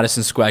 3 at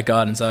Madison Square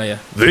Gardens, are you?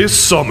 This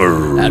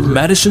summer... At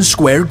Madison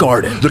Square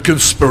Garden. The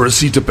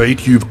conspiracy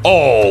debate you've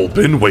all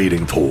been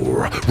waiting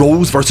for.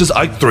 Rose versus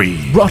Ike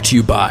 3. Brought to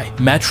you by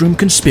Matchroom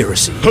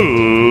Conspiracy.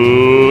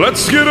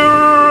 Let's get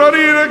ready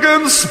to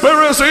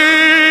conspiracy!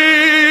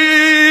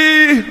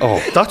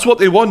 Oh, that's what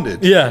they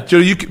wanted. Yeah.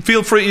 Do you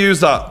feel free to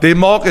use that. They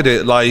market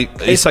it like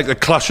it's like the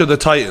Clash of the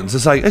Titans.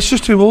 It's like, it's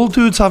just two old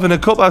dudes having a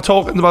cuppa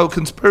talking about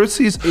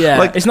conspiracies. Yeah,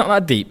 like, it's not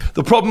that deep.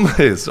 The problem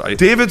is, right,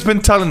 David's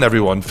been telling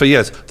everyone for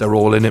years, they're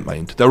all in it,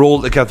 mind. They're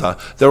all together.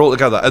 They're all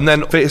together. And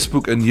then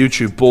Facebook and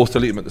YouTube both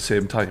delete them at the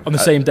same time. On the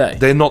same day?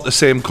 They're not the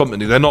same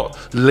company. They're not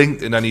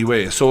linked in any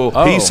way. So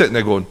he's sitting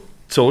there going,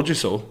 told you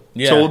so.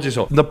 Yeah. Told you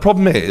so. And the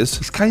problem is,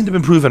 he's kind of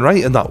been proven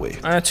right in that way.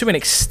 To an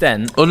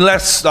extent.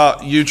 Unless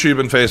YouTube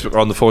and Facebook are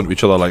on the phone to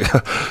each other like,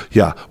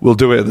 yeah, we'll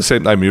do it at the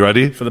same time. You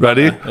ready? For the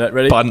ready?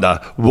 Ready?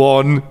 Banda.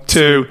 1,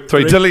 2,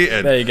 3.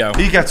 Deleted. There you go.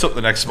 He gets up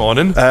the next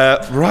morning.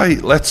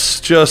 Right, let's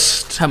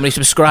just... How many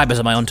subscribers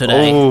am I on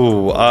today?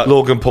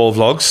 Logan Paul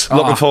Vlogs.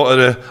 Looking forward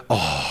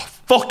to...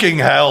 fucking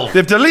hell.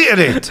 They've deleted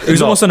it.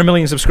 Who's almost on 1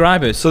 million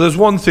subscribers. So there's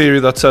one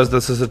theory that says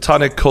there's a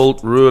satanic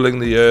cult ruling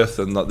the earth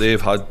and that they've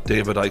had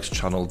David Icke's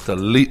channel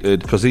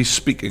deleted because he's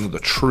speaking the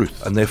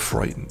truth and they're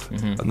frightened.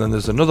 Mm-hmm. And then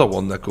there's another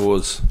one that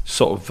goes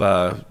sort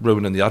of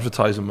ruining the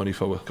advertising money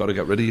for got to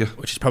get rid of you.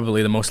 Which is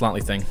probably the most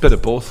likely thing. Bit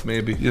of both,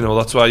 maybe. You know,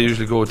 that's why I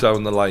usually go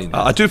down the line.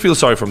 I do feel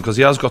sorry for him because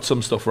he has got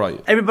some stuff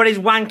right. Everybody's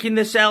wanking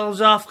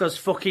themselves off because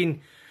fucking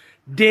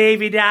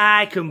David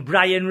Icke and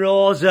Brian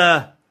Rose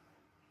are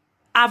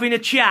having a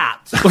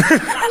chat.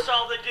 That's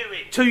all they're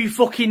doing. Two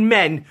fucking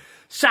men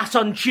sat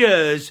on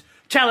chairs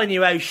telling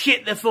you how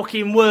shit the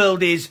fucking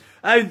world is,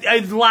 how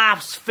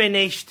life's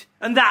finished,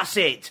 and that's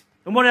it.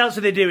 And what else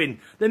are they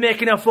doing? They're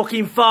making a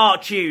fucking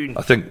fortune.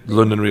 I think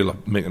London Real are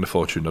making a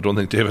fortune. I don't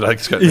think David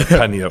Icke's getting a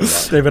penny out of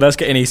that. David Icke's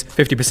getting his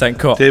 50%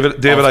 cut. David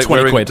Icke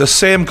wearing quid. The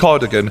same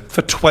cardigan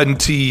for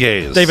 20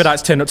 years. David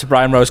Icke's turned up to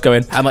Brian Rose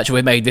going, how much have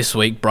we made this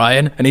week,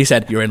 Brian? And he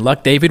said, you're in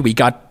luck, David. We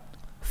got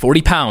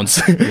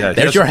 £40. Yeah,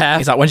 there's your half.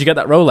 He's like, when'd you get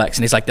that Rolex? And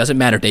he's like, doesn't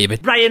matter,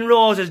 David. Brian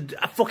Rose has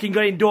fucking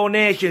got in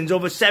donations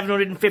over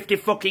 750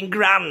 fucking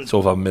grand. It's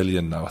over $1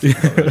 million now. I think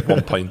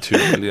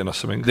 1.2 million or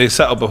something. They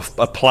set up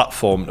a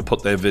platform to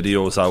put their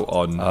videos out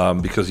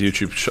on because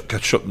YouTube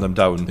kept shutting them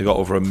down. They got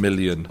over 1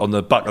 million on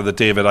the back of the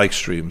David Icke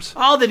streams.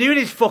 All they're doing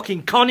is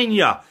fucking conning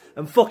you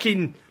and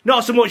fucking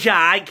not so much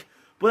Icke,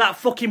 but that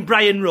fucking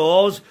Brian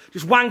Rose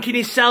just wanking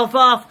himself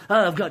off.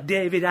 Oh, I've got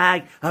David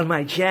Icke on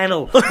my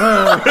channel.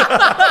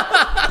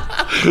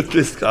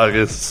 This guy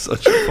is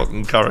such a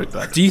fucking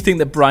character. Do you think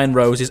that Brian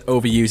Rose is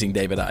overusing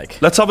David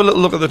Icke? Let's have a little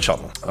look at the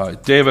channel.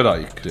 Alright, David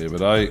Icke, David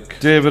Icke,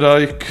 David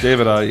Icke,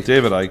 David Icke,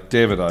 David Icke,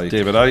 David Icke,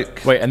 David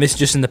Icke. Wait, and this is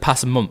just in the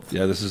past month?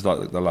 Yeah, this is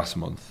like the last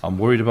month. I'm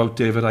worried about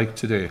David Icke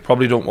today.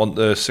 Probably don't want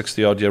the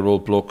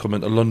 60-odd-year-old bloke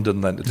coming to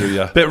London then to do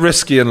ya. Bit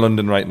risky in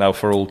London right now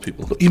for old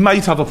people. But he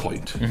might have a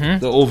point. Mm-hmm.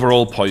 The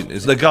overall point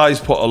is the guy's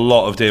put a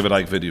lot of David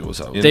Icke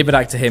videos out. David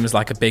Icke to him is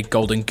like a big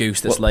golden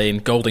goose that's laying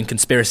golden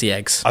conspiracy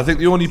eggs. I think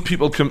the only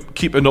people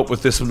keeping up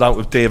with this amount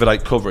of David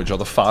Icke coverage are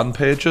the fan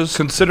pages.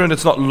 Considering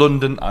it's not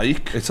London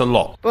Icke, it's a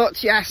lot.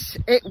 But yes,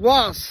 it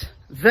was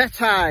the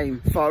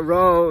time for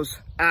Rose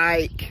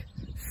Icke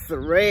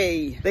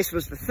 3. This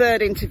was the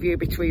third interview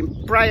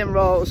between Brian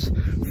Rose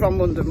from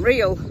London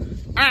Real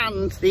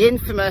and the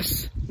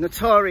infamous,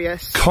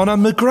 notorious Conor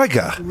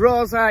McGregor.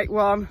 Rose Icke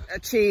 1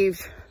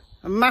 achieved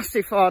a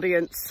massive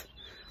audience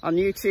on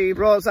YouTube.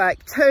 Rose Icke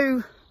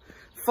 2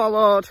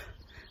 followed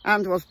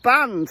and was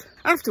banned,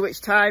 after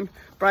which time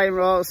Brian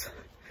Rose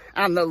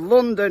and the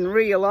London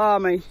Real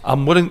Army.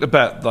 I'm willing to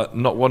bet that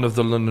not one of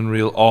the London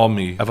Real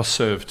Army ever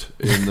served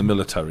in the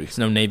military. There's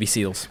no Navy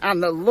SEALs.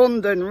 And the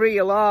London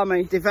Real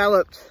Army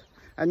developed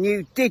a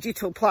new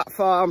digital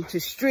platform to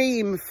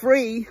stream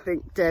free. I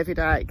think David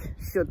Icke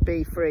should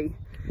be free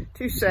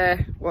to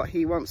say what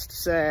he wants to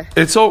say.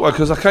 It's awkward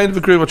because I kind of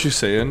agree with what you're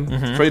saying.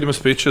 Mm-hmm. Freedom of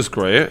speech is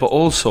great, but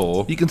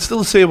also he can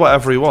still say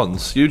whatever he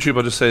wants. YouTube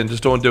are just saying,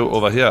 just don't do it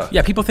over here.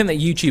 Yeah, people think that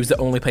YouTube's the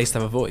only place to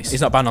have a voice.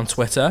 He's not banned on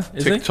Twitter,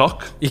 is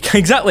TikTok. He?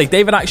 Exactly.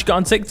 David Icke got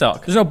on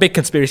TikTok. There's no big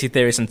conspiracy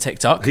theories on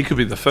TikTok. He could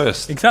be the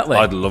first. Exactly.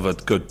 I'd love a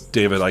good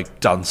David Icke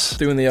dance.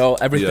 Doing the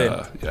old everything.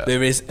 Yeah.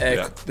 There is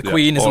the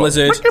Queen is a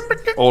lizard.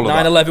 All of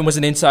 9/11 was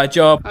an inside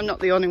job. I'm not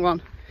the only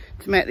one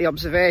to make the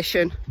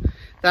observation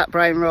that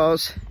Brian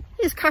Rose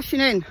is cashing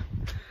in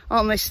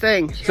on this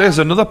thing. There's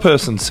another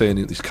person saying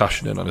he's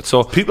cashing in on it.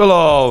 So people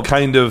are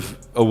kind of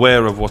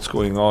aware of what's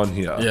going on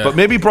here. Yeah. But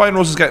maybe Brian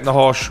Rose is getting the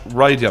harsh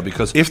ride here,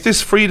 because if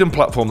this freedom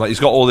platform that he's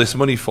got all this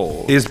money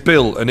for is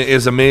built and it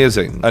is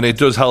amazing and it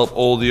does help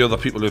all the other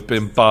people who've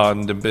been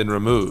banned and been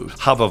removed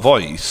have a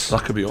voice,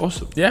 that could be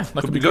awesome. Yeah,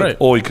 that could be great.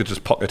 Or he could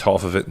just pocket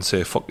half of it and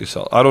say, fuck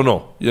yourself. I don't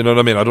know. You know what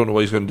I mean? I don't know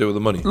what he's going to do with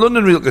the money.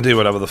 London Real can do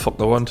whatever the fuck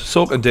they want.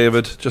 So can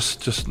David.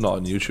 Just not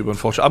on YouTube,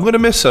 unfortunately. I'm going to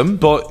miss him,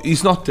 but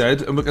he's not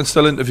dead and we can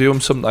still interview him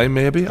sometime,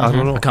 maybe. I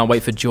don't know. I can't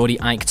wait for Geordie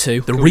Icke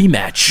 2. The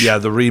rematch. Yeah,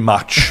 the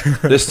rematch.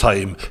 This time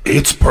time,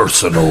 it's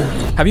personal.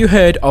 Have you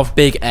heard of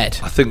Big Ed?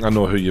 I think I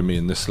know who you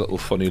mean, this little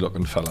funny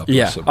looking fella.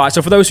 Yeah. Alright,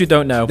 so for those who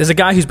don't know, there's a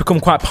guy who's become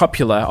quite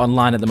popular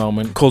online at the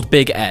moment called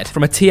Big Ed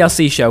from a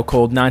TLC show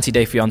called 90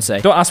 Day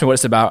Fiancé. Don't ask me what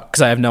it's about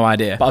because I have no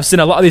idea. But I've seen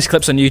a lot of these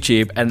clips on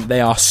YouTube and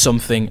they are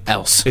something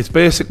else. It's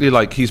basically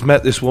like he's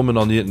met this woman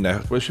on the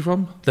internet. Where's she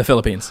from? The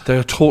Philippines. They're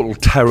a total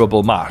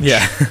terrible match.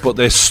 Yeah. But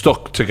they're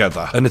stuck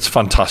together and it's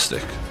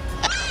fantastic.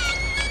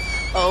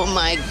 Oh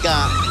my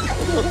God.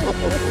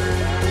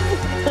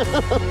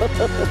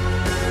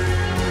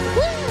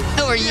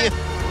 How are you?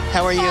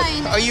 How are you?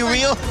 Fine. Are you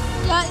real?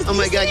 Oh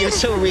my God, you're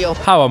so real.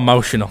 How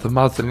emotional. The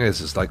mad thing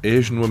is like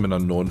Asian women are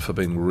known for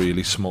being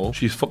really small.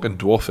 She's fucking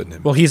dwarfing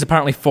him. Well, he's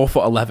apparently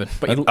 4'11",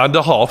 but and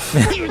a half.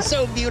 You're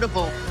so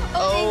beautiful.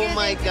 Oh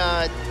my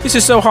God. This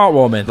is so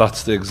heartwarming.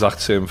 That's the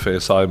exact same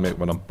face I make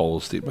when I'm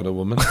balls deep in a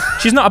woman.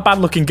 She's not a bad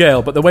looking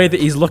girl, but the way that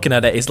he's looking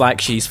at it is like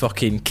she's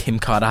fucking Kim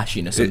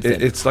Kardashian or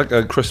something. It's like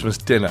a Christmas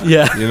dinner.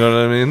 Yeah. You know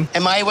what I mean?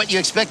 Am I what you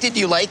expected?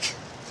 You like?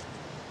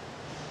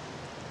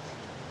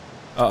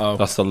 Uh-oh.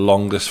 That's the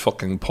longest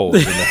fucking pause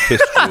in the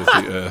history of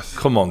the earth.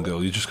 Come on,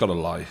 girl, you just gotta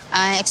lie.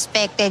 I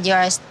expected you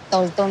are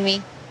tall to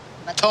me.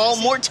 But tall,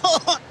 more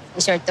tall.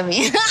 Short to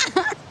me.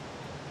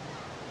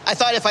 I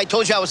thought if I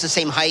told you I was the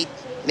same height,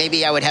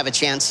 maybe I would have a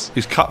chance.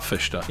 He's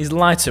catfished her. He's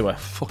lied to her.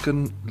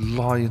 Fucking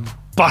lying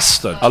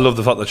bastard. I love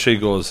the fact that she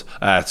goes,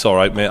 it's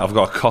alright, mate, I've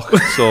got a cock.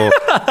 So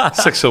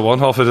 6 of one,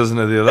 half a dozen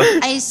of the other.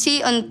 I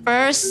see in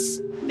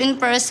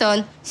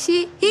person,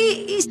 he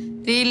is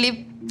really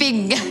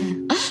big.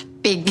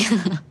 Big.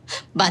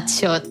 Butt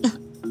shot.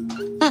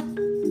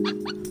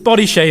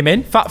 Body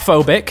shaming, fat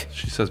phobic.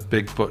 She says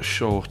big but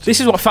short. This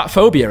is what fat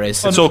phobia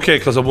is. It's okay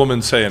because a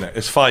woman's saying it.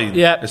 It's fine.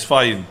 Yeah. It's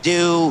fine.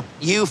 Do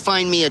you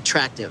find me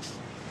attractive?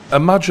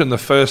 Imagine the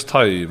first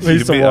time you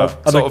meet her,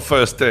 sort of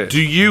first date.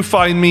 Do you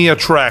find me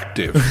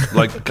attractive?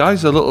 Like,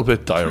 guys are a little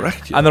bit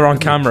direct. And they're on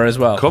camera as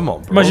well. Come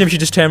on, bro. Imagine if she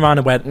just turned around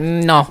and went,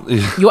 no,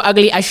 you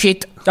ugly as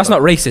shit. That's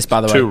not racist, by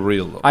the way. Too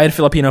real, though. I had a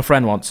Filipino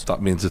friend once.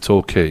 That means it's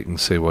okay. He can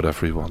say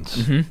whatever he wants.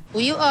 Mm-hmm. Who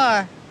you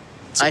are?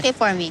 It's okay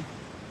for me.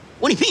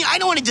 What do you mean? I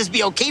don't want to just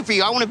be okay for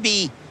you. I want to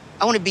be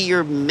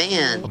your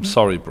man. I'm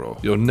sorry, bro.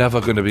 You're never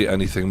going to be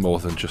anything more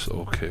than just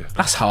okay.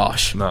 That's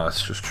harsh. No,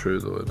 it's just true,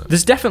 though, isn't it?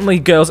 There's definitely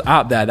girls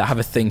out there that have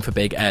a thing for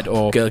Big Ed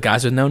or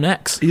guys with no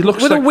necks. He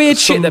looks with like a weird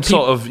some shit that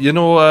sort of, you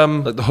know,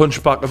 like the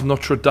Hunchback of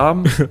Notre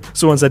Dame.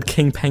 Someone said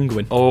King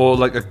Penguin. Or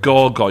like a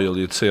gargoyle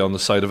you'd see on the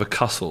side of a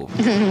castle.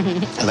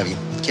 I love you.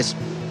 Kiss.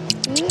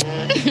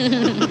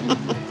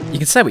 You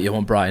can say what you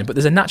want, Brian, but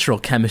there's a natural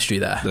chemistry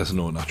there. There's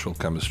no natural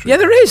chemistry. Yeah,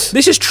 there is.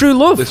 This is true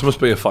love. This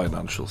must be a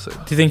financial thing.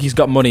 Do you think he's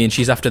got money and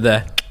she's after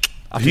the...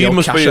 He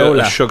must be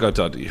a sugar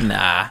daddy.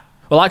 Nah.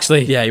 Well,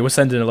 actually, yeah, he was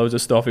sending her loads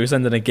of stuff. He was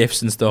sending her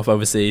gifts and stuff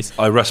overseas.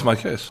 I rest my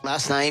case.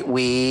 Last night,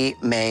 we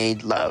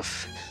made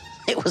love.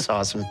 It was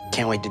awesome.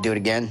 Can't wait to do it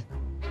again.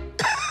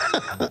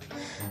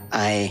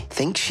 I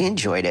think she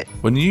enjoyed it.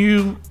 When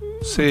you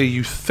say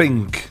you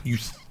think...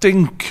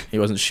 He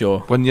wasn't sure.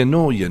 When you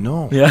know, you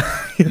know. Yeah.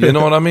 You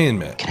know what I mean,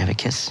 mate? Can I have a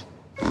kiss?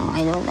 No,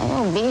 I don't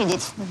know, baby.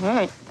 It's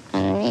hurt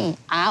on me.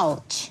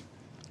 Ouch.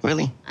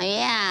 Really?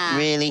 Yeah.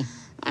 Really?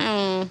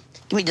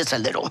 Give me just a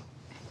little.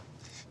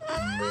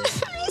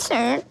 It's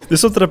hurt.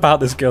 There's something about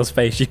this girl's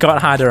face. She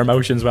can't hide her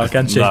emotions well,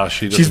 can she? Nah,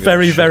 she doesn't. She's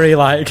very, very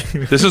like...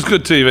 This is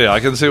good TV.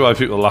 I can see why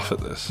people laugh at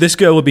this. This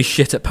girl would be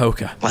shit at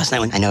poker. Last night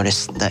when I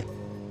noticed that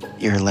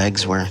your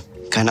legs were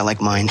kind of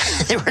like mine.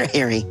 They were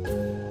hairy.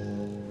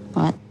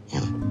 What?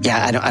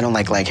 Yeah, I don't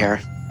like leg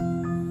hair.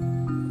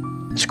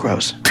 It's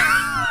gross.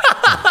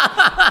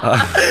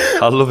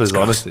 I love his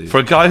honesty. For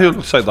a guy who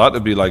looks like that to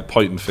be like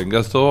pointing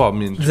fingers, though, I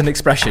mean... There's an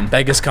expression,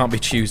 beggars can't be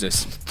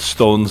choosers.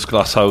 Stones,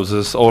 glass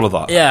houses, all of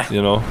that. Yeah.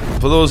 You know?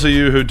 For those of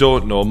you who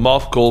don't know,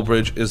 Mark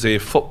Goldbridge is a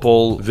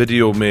football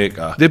video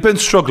maker. They've been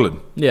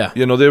struggling. Yeah.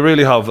 You know, they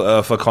really have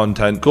for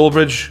content.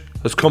 Goldbridge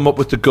has come up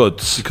with the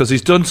goods because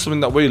he's done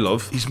something that we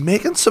love. He's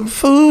making some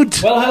food.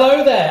 Well,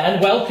 hello there,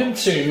 and welcome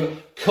to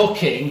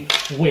Cooking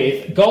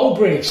with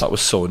Goldbridge. That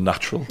was so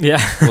natural. Yeah.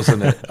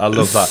 Wasn't it? I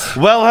love that.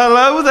 Well,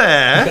 hello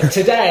there. But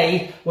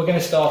today, we're going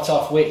to start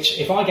off, which,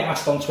 if I get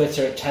asked on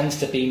Twitter, it tends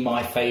to be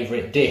my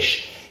favourite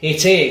dish.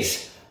 It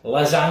is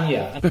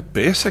lasagna. A bit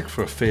basic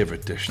for a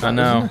favourite dish, though, I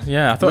know. isn't it?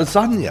 Yeah, I thought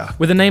lasagna.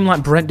 With a name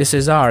like Brent de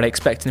Cesar, I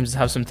expected him to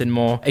have something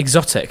more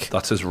exotic.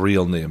 That's his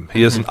real name.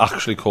 He isn't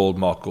actually called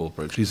Mark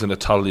Goldbridge. He's an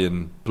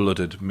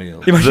Italian-blooded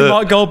male. Imagine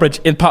Mark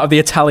Goldbridge in part of the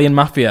Italian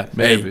mafia.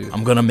 Maybe. Hey,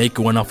 I'm gonna make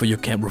you an offer you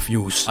can't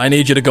refuse. I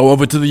need you to go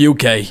over to the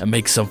UK and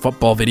make some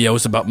football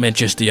videos about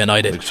Manchester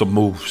United. Make some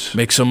moves.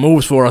 Make some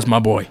moves for us, my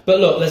boy. But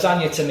look,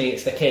 lasagna to me,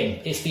 it's the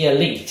king. It's the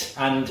elite,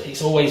 and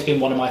it's always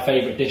been one of my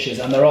favourite dishes,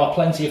 and there are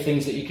plenty of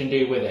things that you can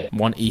do with it.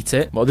 One, eat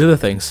it. What are the other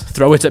things?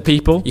 Throw it at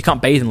people? You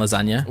can't bathe in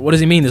lasagna. What does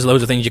he mean there's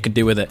loads of things you can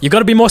do with it? You've got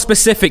to be more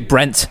specific,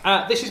 Brent.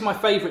 This is my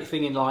favourite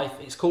thing in life.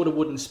 It's called a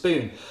wooden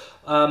spoon.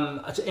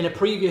 In a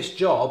previous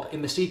job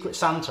in the Secret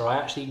Santa, I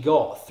actually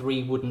got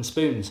 3 wooden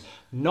spoons.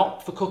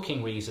 Not for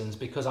cooking reasons,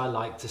 because I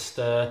like to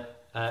stir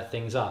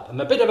things up. I'm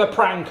a bit of a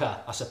pranker,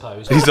 I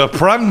suppose. He's a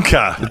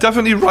pranker. It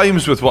definitely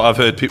rhymes with what I've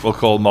heard people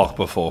call Mark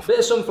before. Bit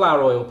of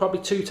sunflower oil, probably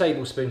 2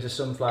 tablespoons of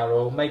sunflower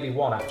oil, maybe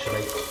 1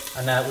 actually.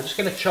 And we're just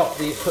going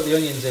to put the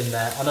onions in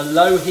there on a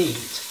low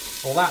heat.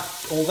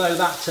 Although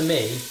that to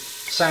me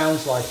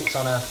sounds like it's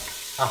on a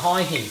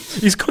high heat.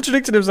 He's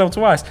contradicted himself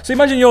twice. So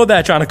imagine you're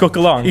there trying to cook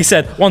along. He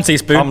said 1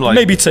 teaspoon, I'm like,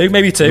 maybe 2.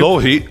 Low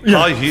heat,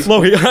 high heat.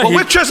 Low heat, high well, heat.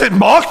 which is it,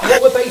 Mark?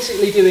 What we're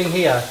basically doing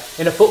here,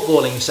 in a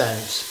footballing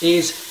sense,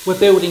 is we're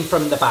building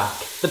from the back.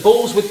 The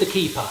ball's with the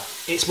keeper.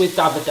 It's with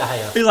David De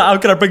Gea. He's like, how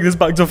can I bring this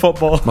back to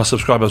football? My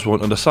subscribers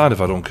won't understand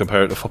if I don't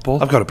compare it to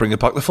football. I've got to bring it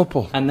back to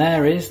football. And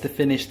there is the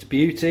finished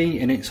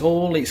beauty in its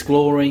all its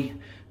glory.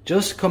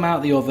 Just come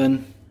out the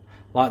oven.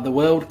 Like the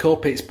World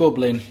Cup, it's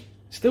bubbling.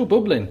 Still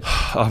bubbling.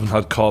 I haven't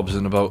had carbs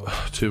in about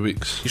 2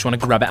 weeks. You just want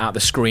to grab it out of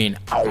the screen.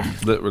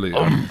 Literally,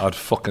 I'd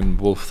fucking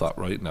wolf that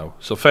right now.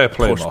 So fair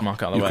play,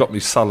 Mark. You've got me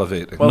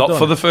salivating. Well Not done.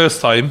 for the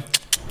first time.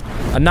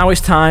 And now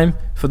it's time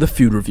for the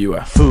food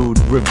reviewer. Food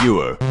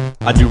reviewer.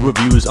 I do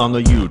reviews on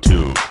the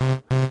YouTube.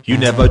 You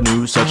never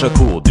knew such a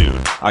cool dude.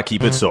 I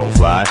keep it so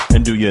fly,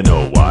 and do you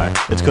know why?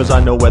 It's cause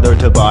I know whether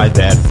to buy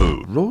that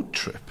food. Road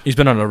trip? He's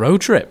been on a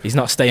road trip. He's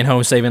not staying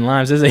home saving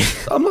lives, is he?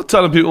 I'm not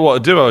telling people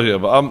what to do out here,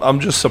 but I'm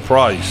just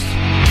surprised.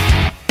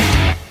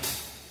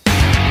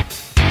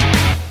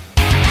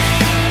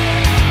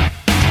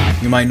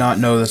 You might not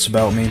know this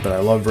about me, but I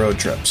love road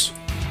trips.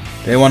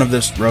 Day one of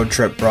this road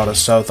trip brought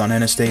us south on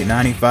Interstate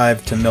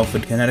 95 to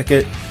Milford,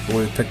 Connecticut,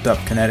 where we picked up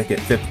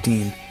Connecticut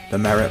 15, the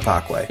Merritt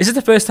Parkway. Is it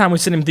the first time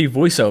we've seen him do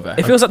voiceover?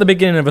 It feels like the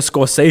beginning of a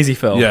Scorsese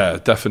film. Yeah,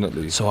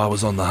 definitely. So I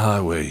was on the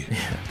highway.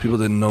 People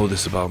didn't know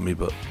this about me,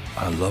 but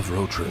I love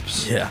road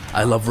trips. Yeah,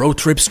 I love road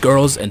trips,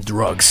 girls, and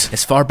drugs.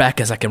 As far back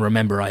as I can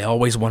remember, I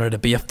always wanted to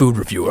be a food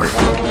reviewer.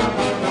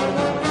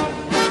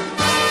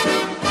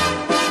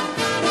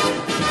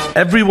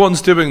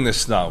 Everyone's doing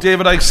this now.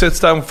 David Icke sits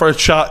down for a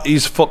chat,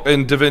 he's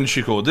fucking Da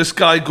Vinci Code. This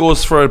guy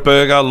goes for a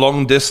burger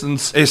long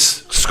distance,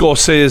 it's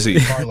Scorsese.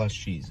 Far less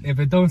cheesy. If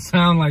it don't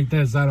sound like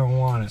this, I don't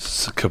want it.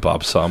 It's a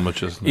kebab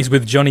sandwich, isn't it? He's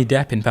with Johnny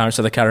Depp in Pirates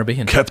of the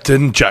Caribbean.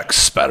 Captain Jack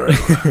Sparrow.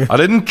 I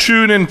didn't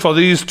tune in for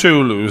these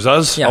two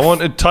losers. I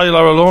wanted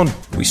Tyler alone.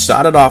 We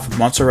started off with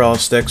mozzarella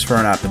sticks for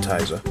an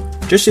appetizer.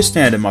 Just your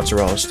standard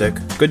mozzarella stick,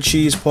 good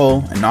cheese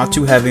pull, and not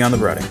too heavy on the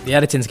breading. The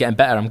editing's getting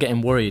better, I'm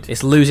getting worried.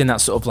 It's losing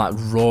that sort of like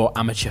raw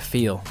amateur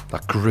feel.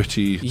 That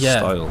gritty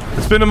style.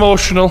 It's been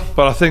emotional,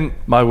 but I think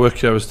my work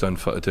here is done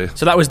for today.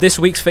 So that was this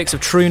week's fix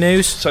of true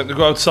news. Time to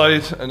go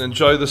outside and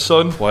enjoy the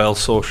sun, while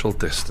social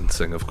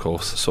distancing, of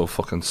course. So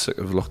fucking sick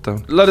of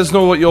lockdown. Let us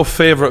know what your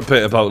favourite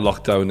bit about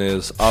lockdown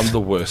is, and the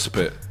worst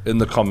bit, in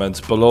the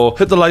comments below.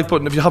 Hit the like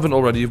button if you haven't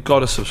already, you've got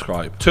to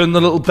subscribe. Turn the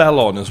little bell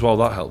on as well,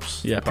 that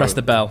helps. Yeah, press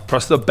the bell.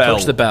 Press the bell.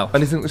 Touch the bell.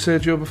 Anything to say,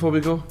 Joe, before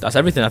we go? That's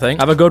everything, I think.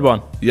 Have a good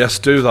one. Yes,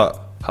 do that.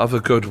 Have a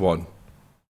good one.